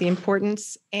talking about the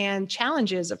importance and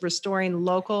challenges of restoring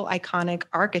local iconic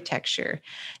architecture.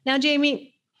 Now,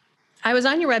 Jami, I was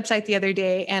on your website the other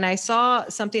day, and I saw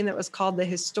something that was called the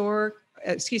History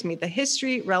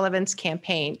Relevance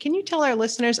Campaign. Can you tell our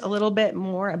listeners a little bit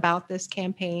more about this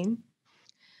campaign?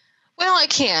 Well, I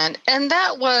can. And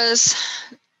that was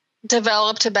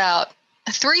developed about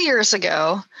 3 years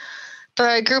ago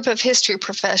by a group of history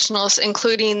professionals,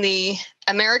 including the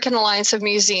American Alliance of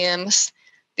Museums,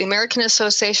 the American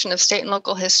Association of State and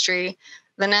Local History,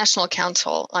 the National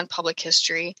Council on Public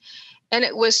History. And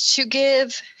it was to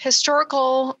give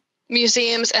historical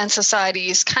museums and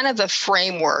societies kind of a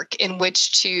framework in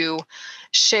which to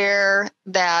share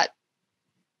that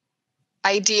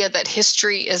idea that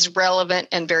history is relevant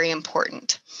and very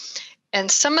important. And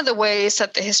some of the ways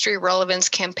that the History Relevance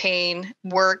Campaign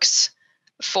works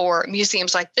for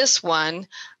museums like this one,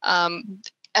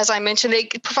 as I mentioned, they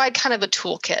provide kind of a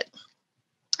toolkit.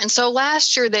 And so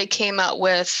last year they came out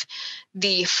with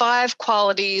the 5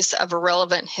 qualities of a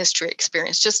relevant history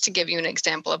experience, just to give you an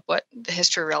example of what the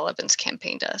History Relevance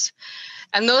Campaign does.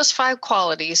 And those 5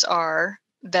 qualities are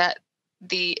that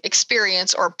the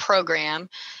experience or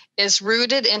program is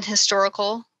rooted in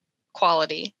historical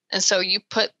quality. And so you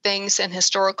put things in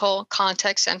historical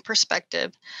context and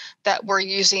perspective, that we're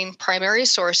using primary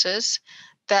sources,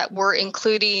 that we're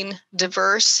including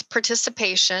diverse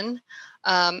participation,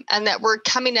 and that we're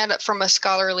coming at it from a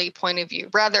scholarly point of view.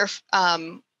 Rather,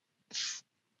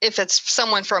 if it's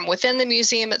someone from within the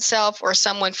museum itself or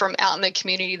someone from out in the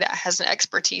community that has an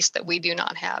expertise that we do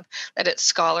not have, that it's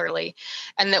scholarly,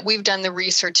 and that we've done the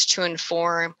research to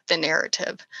inform the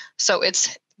narrative. So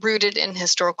it's rooted in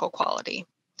historical quality.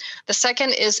 The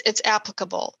second is it's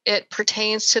applicable. It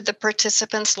pertains to the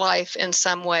participant's life in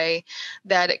some way,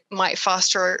 that it might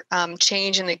foster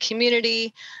change in the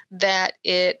community, that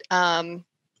it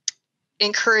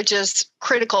encourages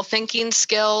critical thinking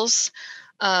skills,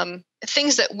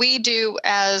 things that we do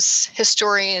as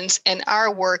historians in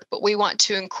our work, but we want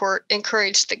to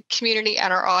encourage the community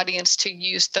and our audience to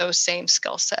use those same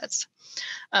skill sets.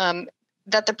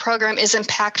 That the program is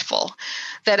impactful,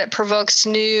 that it provokes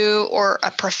new or a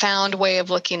profound way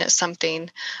of looking at something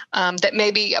that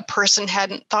maybe a person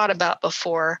hadn't thought about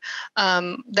before,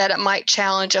 that it might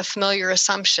challenge a familiar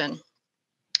assumption,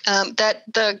 that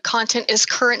the content is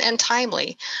current and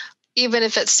timely, even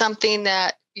if it's something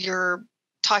that you're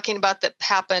talking about that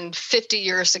happened 50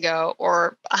 years ago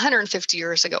or 150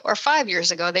 years ago or 5 years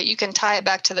ago, that you can tie it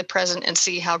back to the present and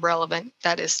see how relevant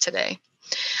that is today.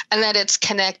 And that it's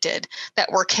connected,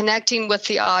 that we're connecting with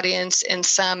the audience in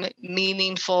some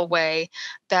meaningful way,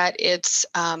 that it's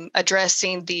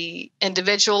addressing the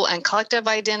individual and collective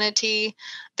identity,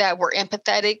 that we're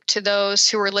empathetic to those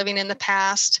who are living in the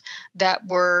past, that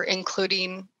we're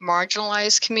including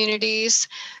marginalized communities,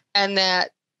 and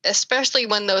that especially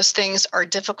when those things are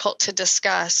difficult to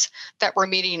discuss, that we're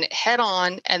meeting it head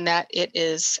on and that it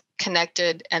is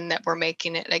connected and that we're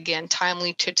making it, again,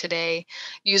 timely to today,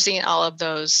 using all of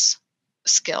those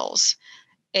skills.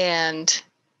 And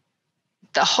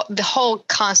the whole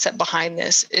concept behind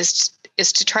this is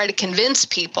to try to convince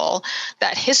people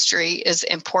that history is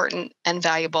important and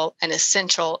valuable and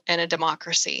essential in a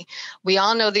democracy. We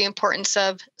all know the importance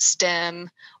of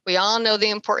STEM. We all know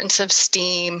the importance of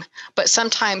STEAM, but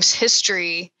sometimes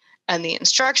history and the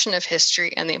instruction of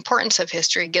history and the importance of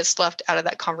history gets left out of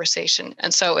that conversation.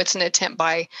 And so it's an attempt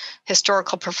by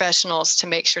historical professionals to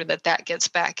make sure that that gets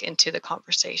back into the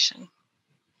conversation.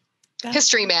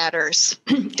 History matters.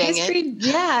 Dang it.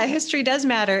 Yeah, history does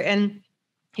matter. And,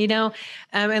 you know,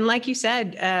 and like you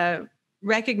said,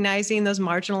 recognizing those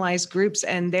marginalized groups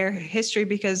and their history,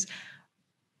 because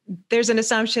there's an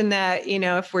assumption that, you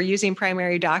know, if we're using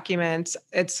primary documents,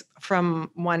 it's from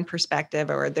one perspective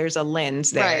or there's a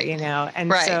lens there, right. You know, and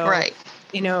right, so, right.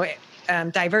 You know,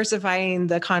 diversifying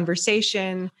the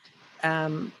conversation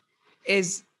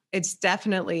it's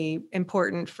definitely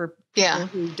important for people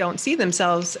who don't see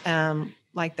themselves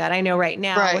like that. I know right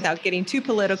now, Right. without getting too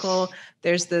political,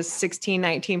 there's the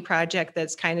 1619 project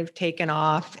that's kind of taken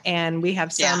off. And we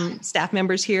have some staff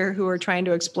members here who are trying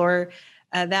to explore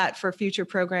that for future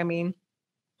programming.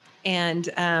 And,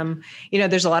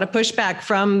 there's a lot of pushback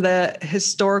from the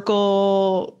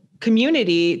historical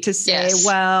community to say,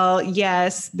 well,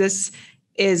 yes, this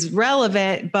is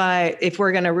relevant, but if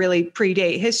we're going to really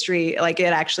predate history, like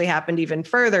it actually happened even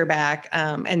further back.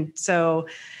 And so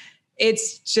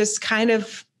it's just kind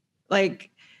of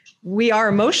like we are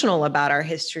emotional about our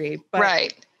history,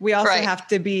 but we also have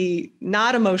to be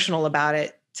not emotional about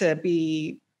it to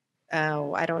be,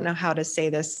 I don't know how to say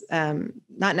this,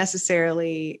 not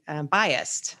necessarily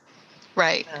biased.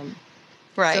 Right.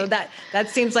 So that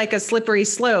seems like a slippery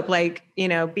slope, like,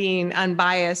 being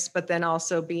unbiased, but then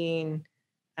also being,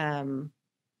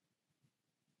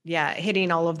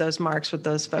 hitting all of those marks with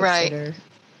those folks that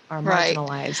are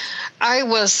marginalized. I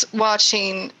was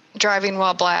watching Driving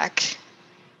While Black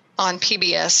on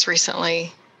PBS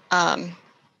recently.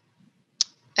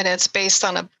 And it's based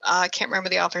on I can't remember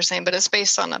the author's name, but it's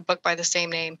based on a book by the same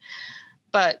name.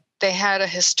 But they had a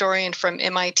historian from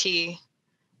MIT,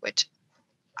 which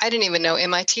I didn't even know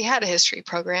MIT had a history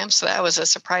program, so that was a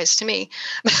surprise to me.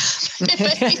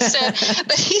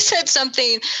 but he said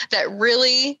something that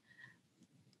really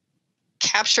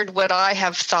captured what I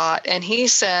have thought. And he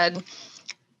said,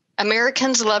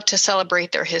 Americans love to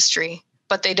celebrate their history,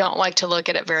 but they don't like to look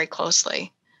at it very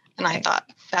closely. And I thought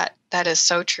that is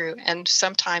so true. And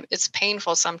sometimes it's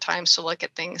painful sometimes to look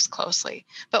at things closely,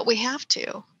 but we have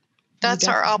to. That's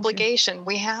our obligation.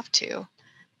 We have to.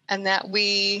 And that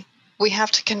we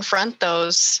have to confront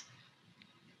those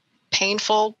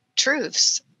painful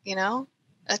truths,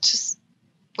 That's just,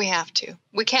 we have to.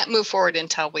 We can't move forward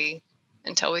until we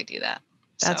do that.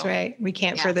 That's right. We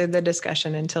can't further the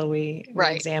discussion until we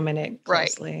examine it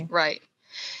closely. Right.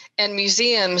 And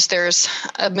museums, there's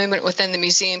a movement within the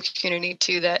museum community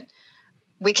too that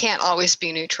we can't always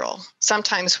be neutral.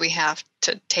 Sometimes we have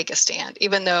to take a stand,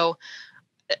 even though,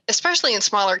 especially in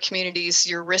smaller communities,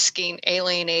 you're risking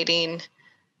alienating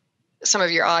some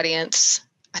of your audience.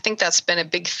 I think that's been a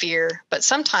big fear, but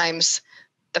sometimes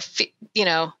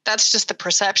that's just the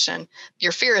perception.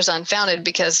 Your fear is unfounded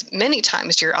because many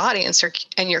times your audience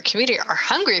and your community are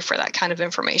hungry for that kind of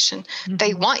information. Mm-hmm.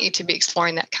 They want you to be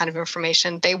exploring that kind of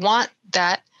information. They want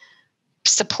that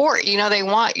support. They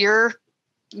want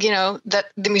that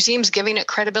the museum's giving it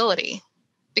credibility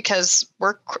because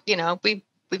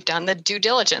we've done the due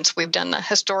diligence. We've done the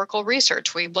historical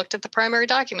research. We've looked at the primary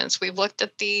documents. We've looked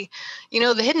at the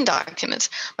hidden documents.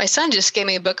 My son just gave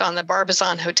me a book on the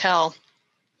Barbizon Hotel,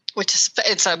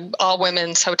 it's a all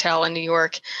women's hotel in New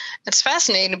York. It's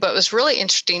fascinating, but what was really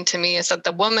interesting to me is that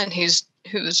the woman who's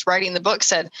writing the book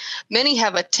said, many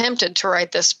have attempted to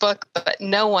write this book, but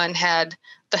no one had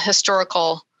the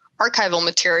historical archival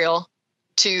material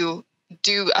to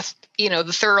do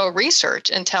the thorough research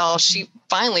until she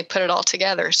finally put it all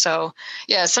together. So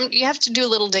you have to do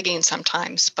a little digging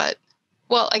sometimes, but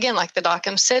again, like the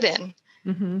Dockham sit-in,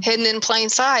 hidden in plain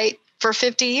sight for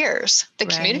 50 years. The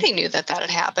community knew that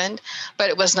had happened, but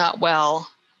it was not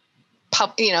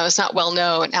it's not well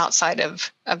known outside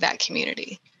of that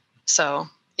community. So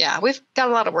we've got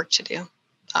a lot of work to do,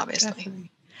 obviously.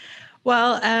 Definitely.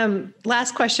 Well,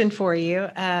 last question for you.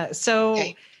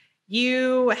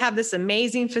 You have this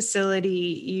amazing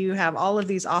facility. You have all of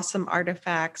these awesome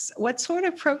artifacts. What sort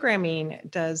of programming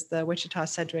does the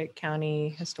Wichita-Sedgwick County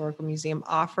Historical Museum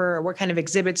offer? Or what kind of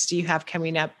exhibits do you have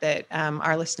coming up that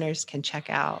our listeners can check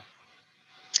out?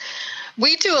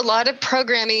 We do a lot of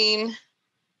programming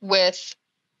with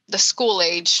the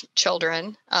school-age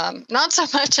children, not so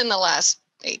much in the last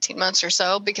 18 months or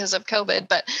so because of COVID,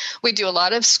 but we do a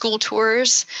lot of school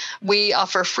tours. We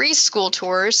offer free school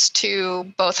tours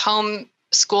to both home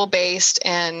school-based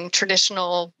and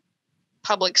traditional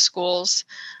public schools.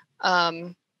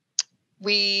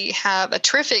 We have a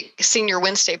terrific Senior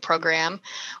Wednesday program,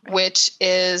 which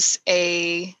is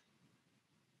a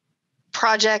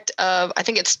project of, I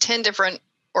think it's 10 different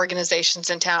organizations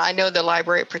in town. I know the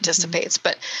library participates,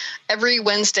 but every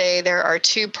Wednesday there are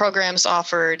 2 programs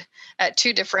offered at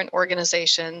 2 different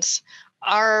organizations.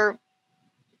 Our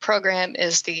program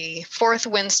is the 4th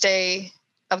Wednesday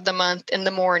of the month in the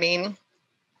morning,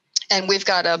 and we're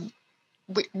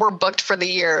booked for the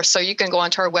year, so you can go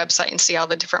onto our website and see all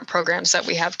the different programs that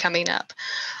we have coming up.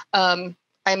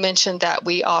 I mentioned that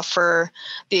we offer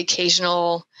the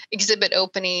occasional exhibit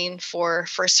opening for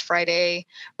First Friday.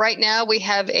 Right now we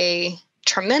have a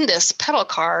tremendous pedal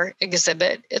car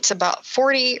exhibit. It's about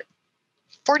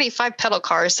 45 pedal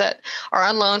cars that are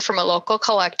on loan from a local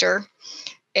collector.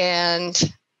 And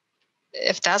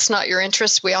if that's not your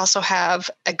interest, we also have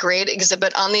a great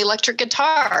exhibit on the electric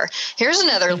guitar. Here's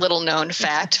another little known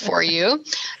fact for you.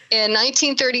 In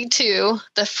 1932,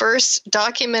 the first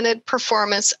documented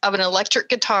performance of an electric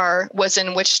guitar was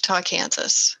in Wichita,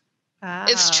 Kansas. Wow.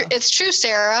 It's true,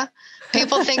 Sarah.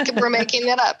 People think we're making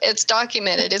that up. It's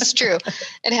documented. It's true.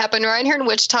 It happened right here in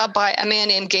Wichita by a man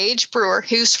named Gage Brewer,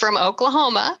 who's from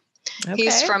Oklahoma. Okay.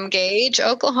 He's from Gage,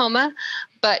 Oklahoma.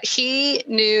 But he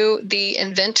knew the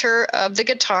inventor of the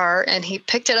guitar, and he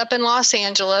picked it up in Los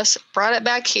Angeles, brought it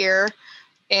back here,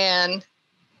 and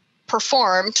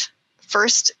performed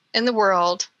first in the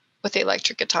world with the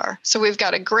electric guitar. So we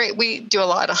do a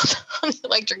lot on the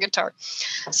electric guitar.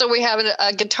 So we have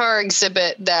a guitar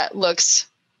exhibit that looks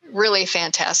really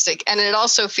fantastic. And it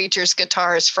also features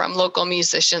guitars from local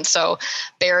musicians. So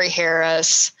Barry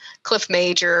Harris, Cliff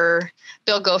Major,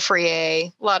 Bill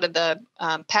Gaufrier, a lot of the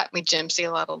Pat McJimsey,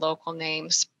 a lot of local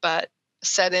names, but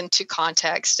set into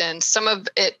context. And some of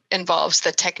it involves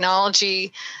the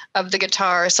technology of the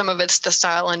guitar. Some of it's the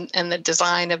style and the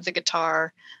design of the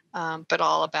guitar, but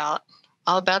all about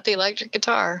the electric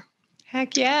guitar.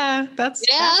 Heck yeah, that's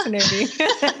fascinating.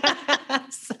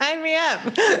 Sign me up.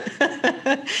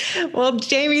 Well,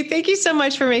 Jami, thank you so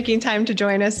much for making time to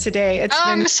join us today.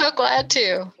 I'm so glad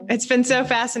to. It's been so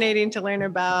fascinating to learn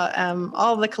about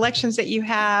all the collections that you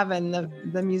have and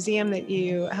the museum that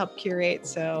you help curate.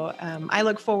 So I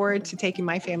look forward to taking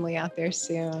my family out there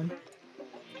soon.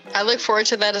 I look forward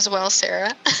to that as well,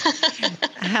 Sarah.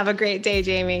 Have a great day,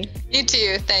 Jami. You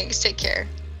too. Thanks. Take care.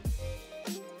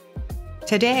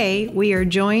 Today, we are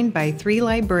joined by 3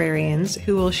 librarians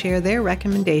who will share their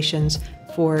recommendations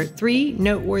for 3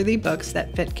 noteworthy books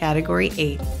that fit Category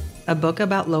 8, a book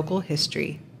about local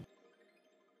history.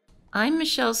 I'm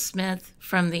Michelle Smith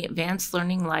from the Advanced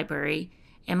Learning Library,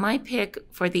 and my pick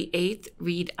for the 8th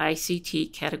Read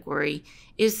ICT category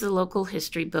is the local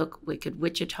history book Wicked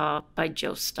Wichita by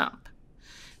Joe Stump.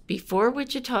 Before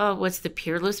Wichita was the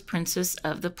Peerless Princess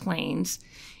of the Plains,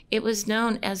 it was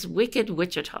known as Wicked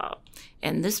Wichita,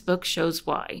 and this book shows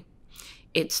why.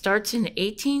 It starts in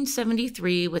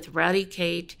 1873 with Rowdy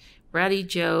Kate, Rowdy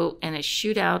Joe, and a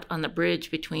shootout on the bridge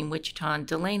between Wichita and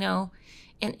Delano,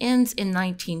 and ends in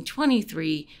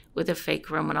 1923 with a fake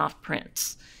Romanov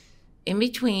prince. In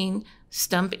between,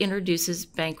 Stump introduces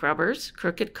bank robbers,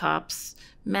 crooked cops,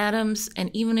 madams, and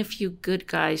even a few good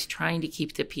guys trying to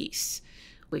keep the peace.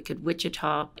 Wicked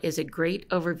Wichita is a great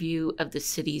overview of the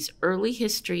city's early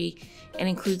history and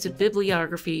includes a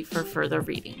bibliography for further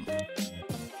reading.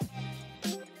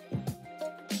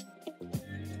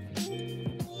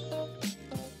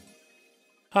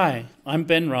 Hi, I'm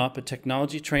Ben Ropp, a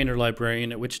technology trainer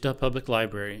librarian at Wichita Public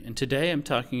Library, and today I'm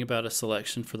talking about a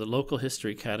selection for the local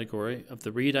history category of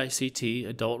the Read ICT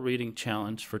Adult Reading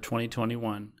Challenge for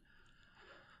 2021.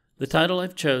 The title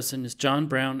I've chosen is John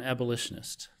Brown,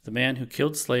 Abolitionist, the man who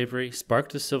killed slavery,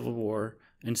 sparked the Civil War,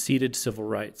 and seeded civil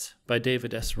rights, by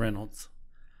David S. Reynolds.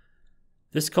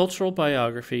 This cultural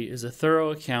biography is a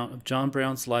thorough account of John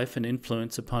Brown's life and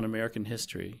influence upon American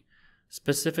history,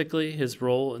 specifically his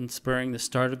role in spurring the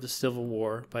start of the Civil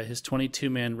War by his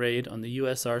 22-man raid on the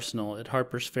U.S. Arsenal at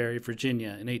Harper's Ferry, Virginia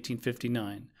in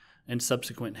 1859, and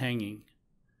subsequent hanging.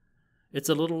 It's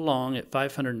a little long at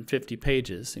 550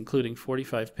 pages, including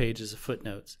 45 pages of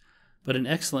footnotes, but an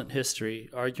excellent history,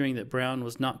 arguing that Brown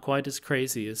was not quite as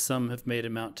crazy as some have made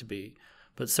him out to be,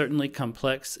 but certainly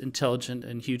complex, intelligent,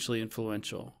 and hugely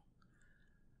influential.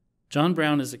 John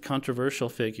Brown is a controversial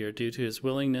figure due to his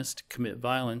willingness to commit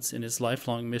violence in his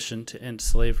lifelong mission to end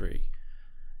slavery.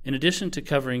 In addition to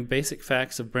covering basic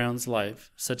facts of Brown's life,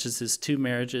 such as his 2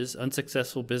 marriages,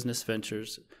 unsuccessful business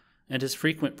ventures, and his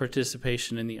frequent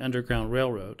participation in the Underground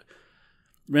Railroad,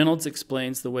 Reynolds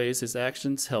explains the ways his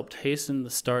actions helped hasten the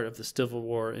start of the Civil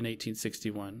War in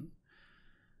 1861.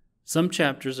 Some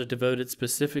chapters are devoted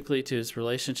specifically to his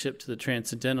relationship to the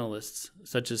Transcendentalists,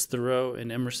 such as Thoreau and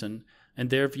Emerson, and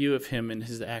their view of him and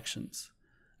his actions.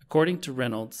 According to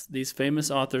Reynolds, these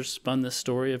famous authors spun the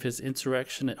story of his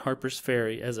insurrection at Harper's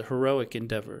Ferry as a heroic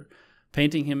endeavor,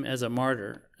 painting him as a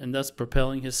martyr, and thus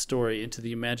propelling his story into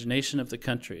the imagination of the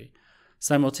country,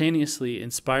 simultaneously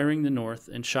inspiring the North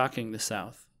and shocking the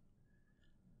South.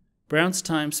 Brown's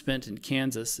time spent in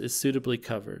Kansas is suitably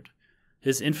covered.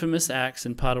 His infamous acts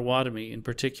in Pottawatomie, in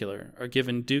particular, are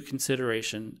given due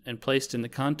consideration and placed in the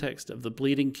context of the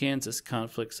bleeding Kansas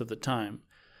conflicts of the time,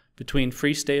 between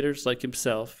free staters like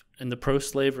himself and the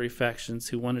pro-slavery factions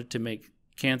who wanted to make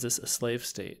Kansas a slave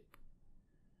state.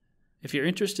 If you're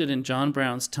interested in John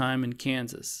Brown's time in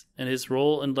Kansas and his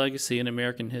role and legacy in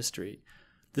American history,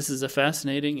 this is a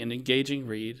fascinating and engaging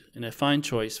read and a fine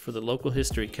choice for the local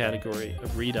history category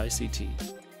of Read ICT.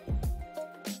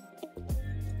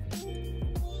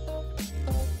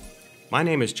 My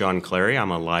name is John Clary.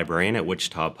 I'm a librarian at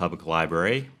Wichita Public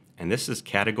Library, and this is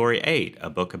Category 8, a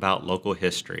book about local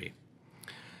history.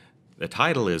 The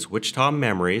title is Wichita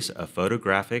Memories, a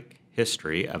Photographic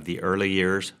History of the Early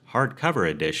Years, hardcover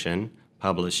edition,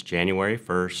 published January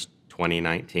 1st,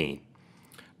 2019,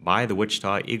 by the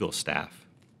Wichita Eagle staff.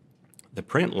 The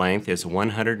print length is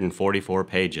 144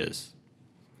 pages.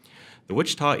 The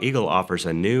Wichita Eagle offers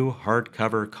a new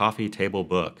hardcover coffee table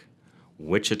book,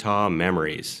 Wichita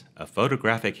Memories, a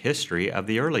Photographic History of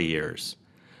the Early Years.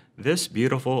 This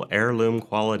beautiful heirloom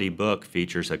quality book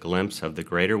features a glimpse of the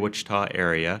greater Wichita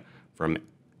area from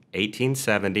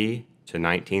 1870 to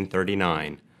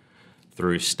 1939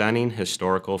 through stunning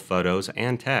historical photos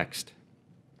and text.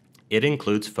 It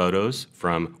includes photos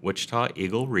from Wichita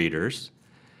Eagle readers,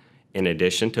 in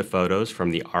addition to photos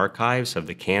from the archives of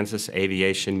the Kansas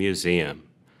Aviation Museum,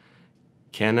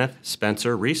 Kenneth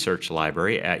Spencer Research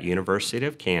Library at University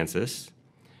of Kansas,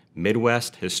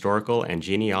 Midwest Historical and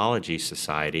Genealogy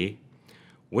Society,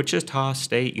 Wichita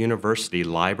State University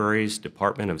Library's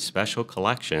Department of Special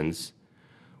Collections,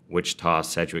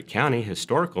 Wichita-Sedgwick County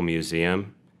Historical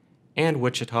Museum, and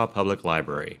Wichita Public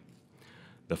Library.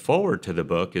 The foreword to the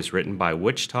book is written by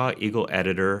Wichita Eagle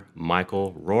editor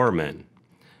Michael Rohrman.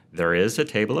 There is a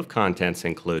table of contents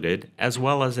included, as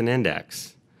well as an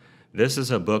index. This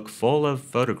is a book full of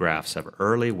photographs of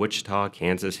early Wichita,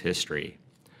 Kansas history.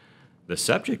 The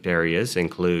subject areas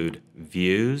include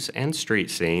views and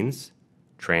street scenes,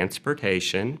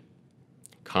 transportation,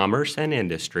 commerce and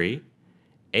industry,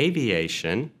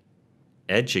 aviation,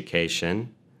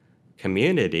 education,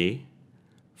 community,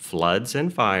 floods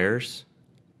and fires,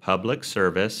 public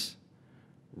service,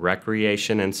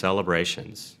 recreation and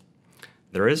celebrations.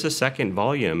 There is a second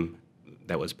volume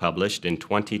that was published in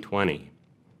 2020.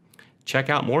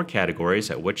 Check out more categories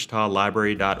at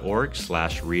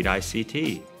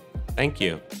wichitalibrary.org/readict. Thank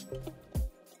you.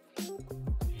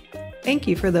 Thank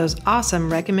you for those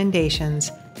awesome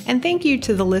recommendations. And thank you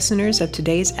to the listeners of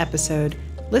today's episode.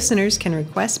 Listeners can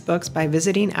request books by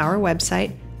visiting our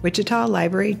website,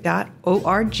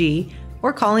 wichitalibrary.org,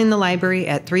 or calling the library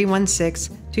at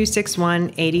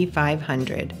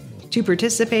 316-261-8500. To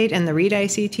participate in the Read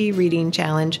ICT Reading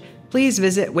Challenge, please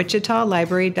visit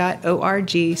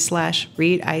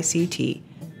wichitalibrary.org/readict.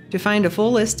 To find a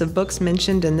full list of books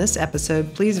mentioned in this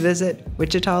episode, please visit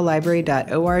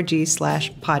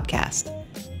wichitalibrary.org/podcast.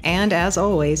 And as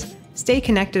always, stay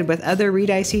connected with other Read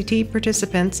ICT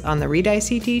participants on the Read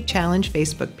ICT Challenge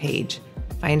Facebook page.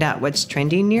 Find out what's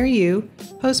trending near you,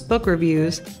 post book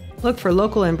reviews, look for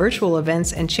local and virtual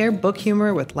events, and share book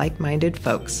humor with like-minded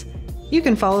folks. You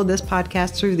can follow this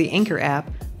podcast through the Anchor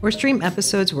app or stream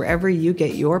episodes wherever you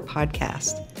get your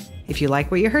podcast. If you like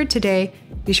what you heard today,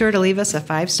 be sure to leave us a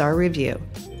 5-star review.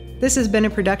 This has been a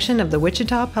production of the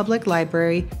Wichita Public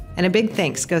Library, and a big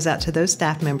thanks goes out to those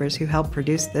staff members who helped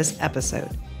produce this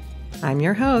episode. I'm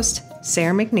your host,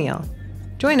 Sara McNeil.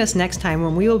 Join us next time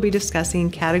when we will be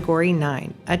discussing Category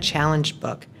 9, a challenge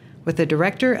book, with the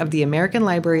director of the American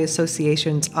Library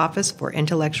Association's Office for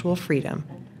Intellectual Freedom.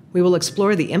 We will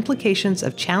explore the implications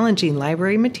of challenging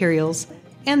library materials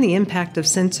and the impact of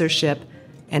censorship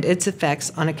and its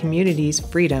effects on a community's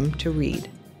freedom to read.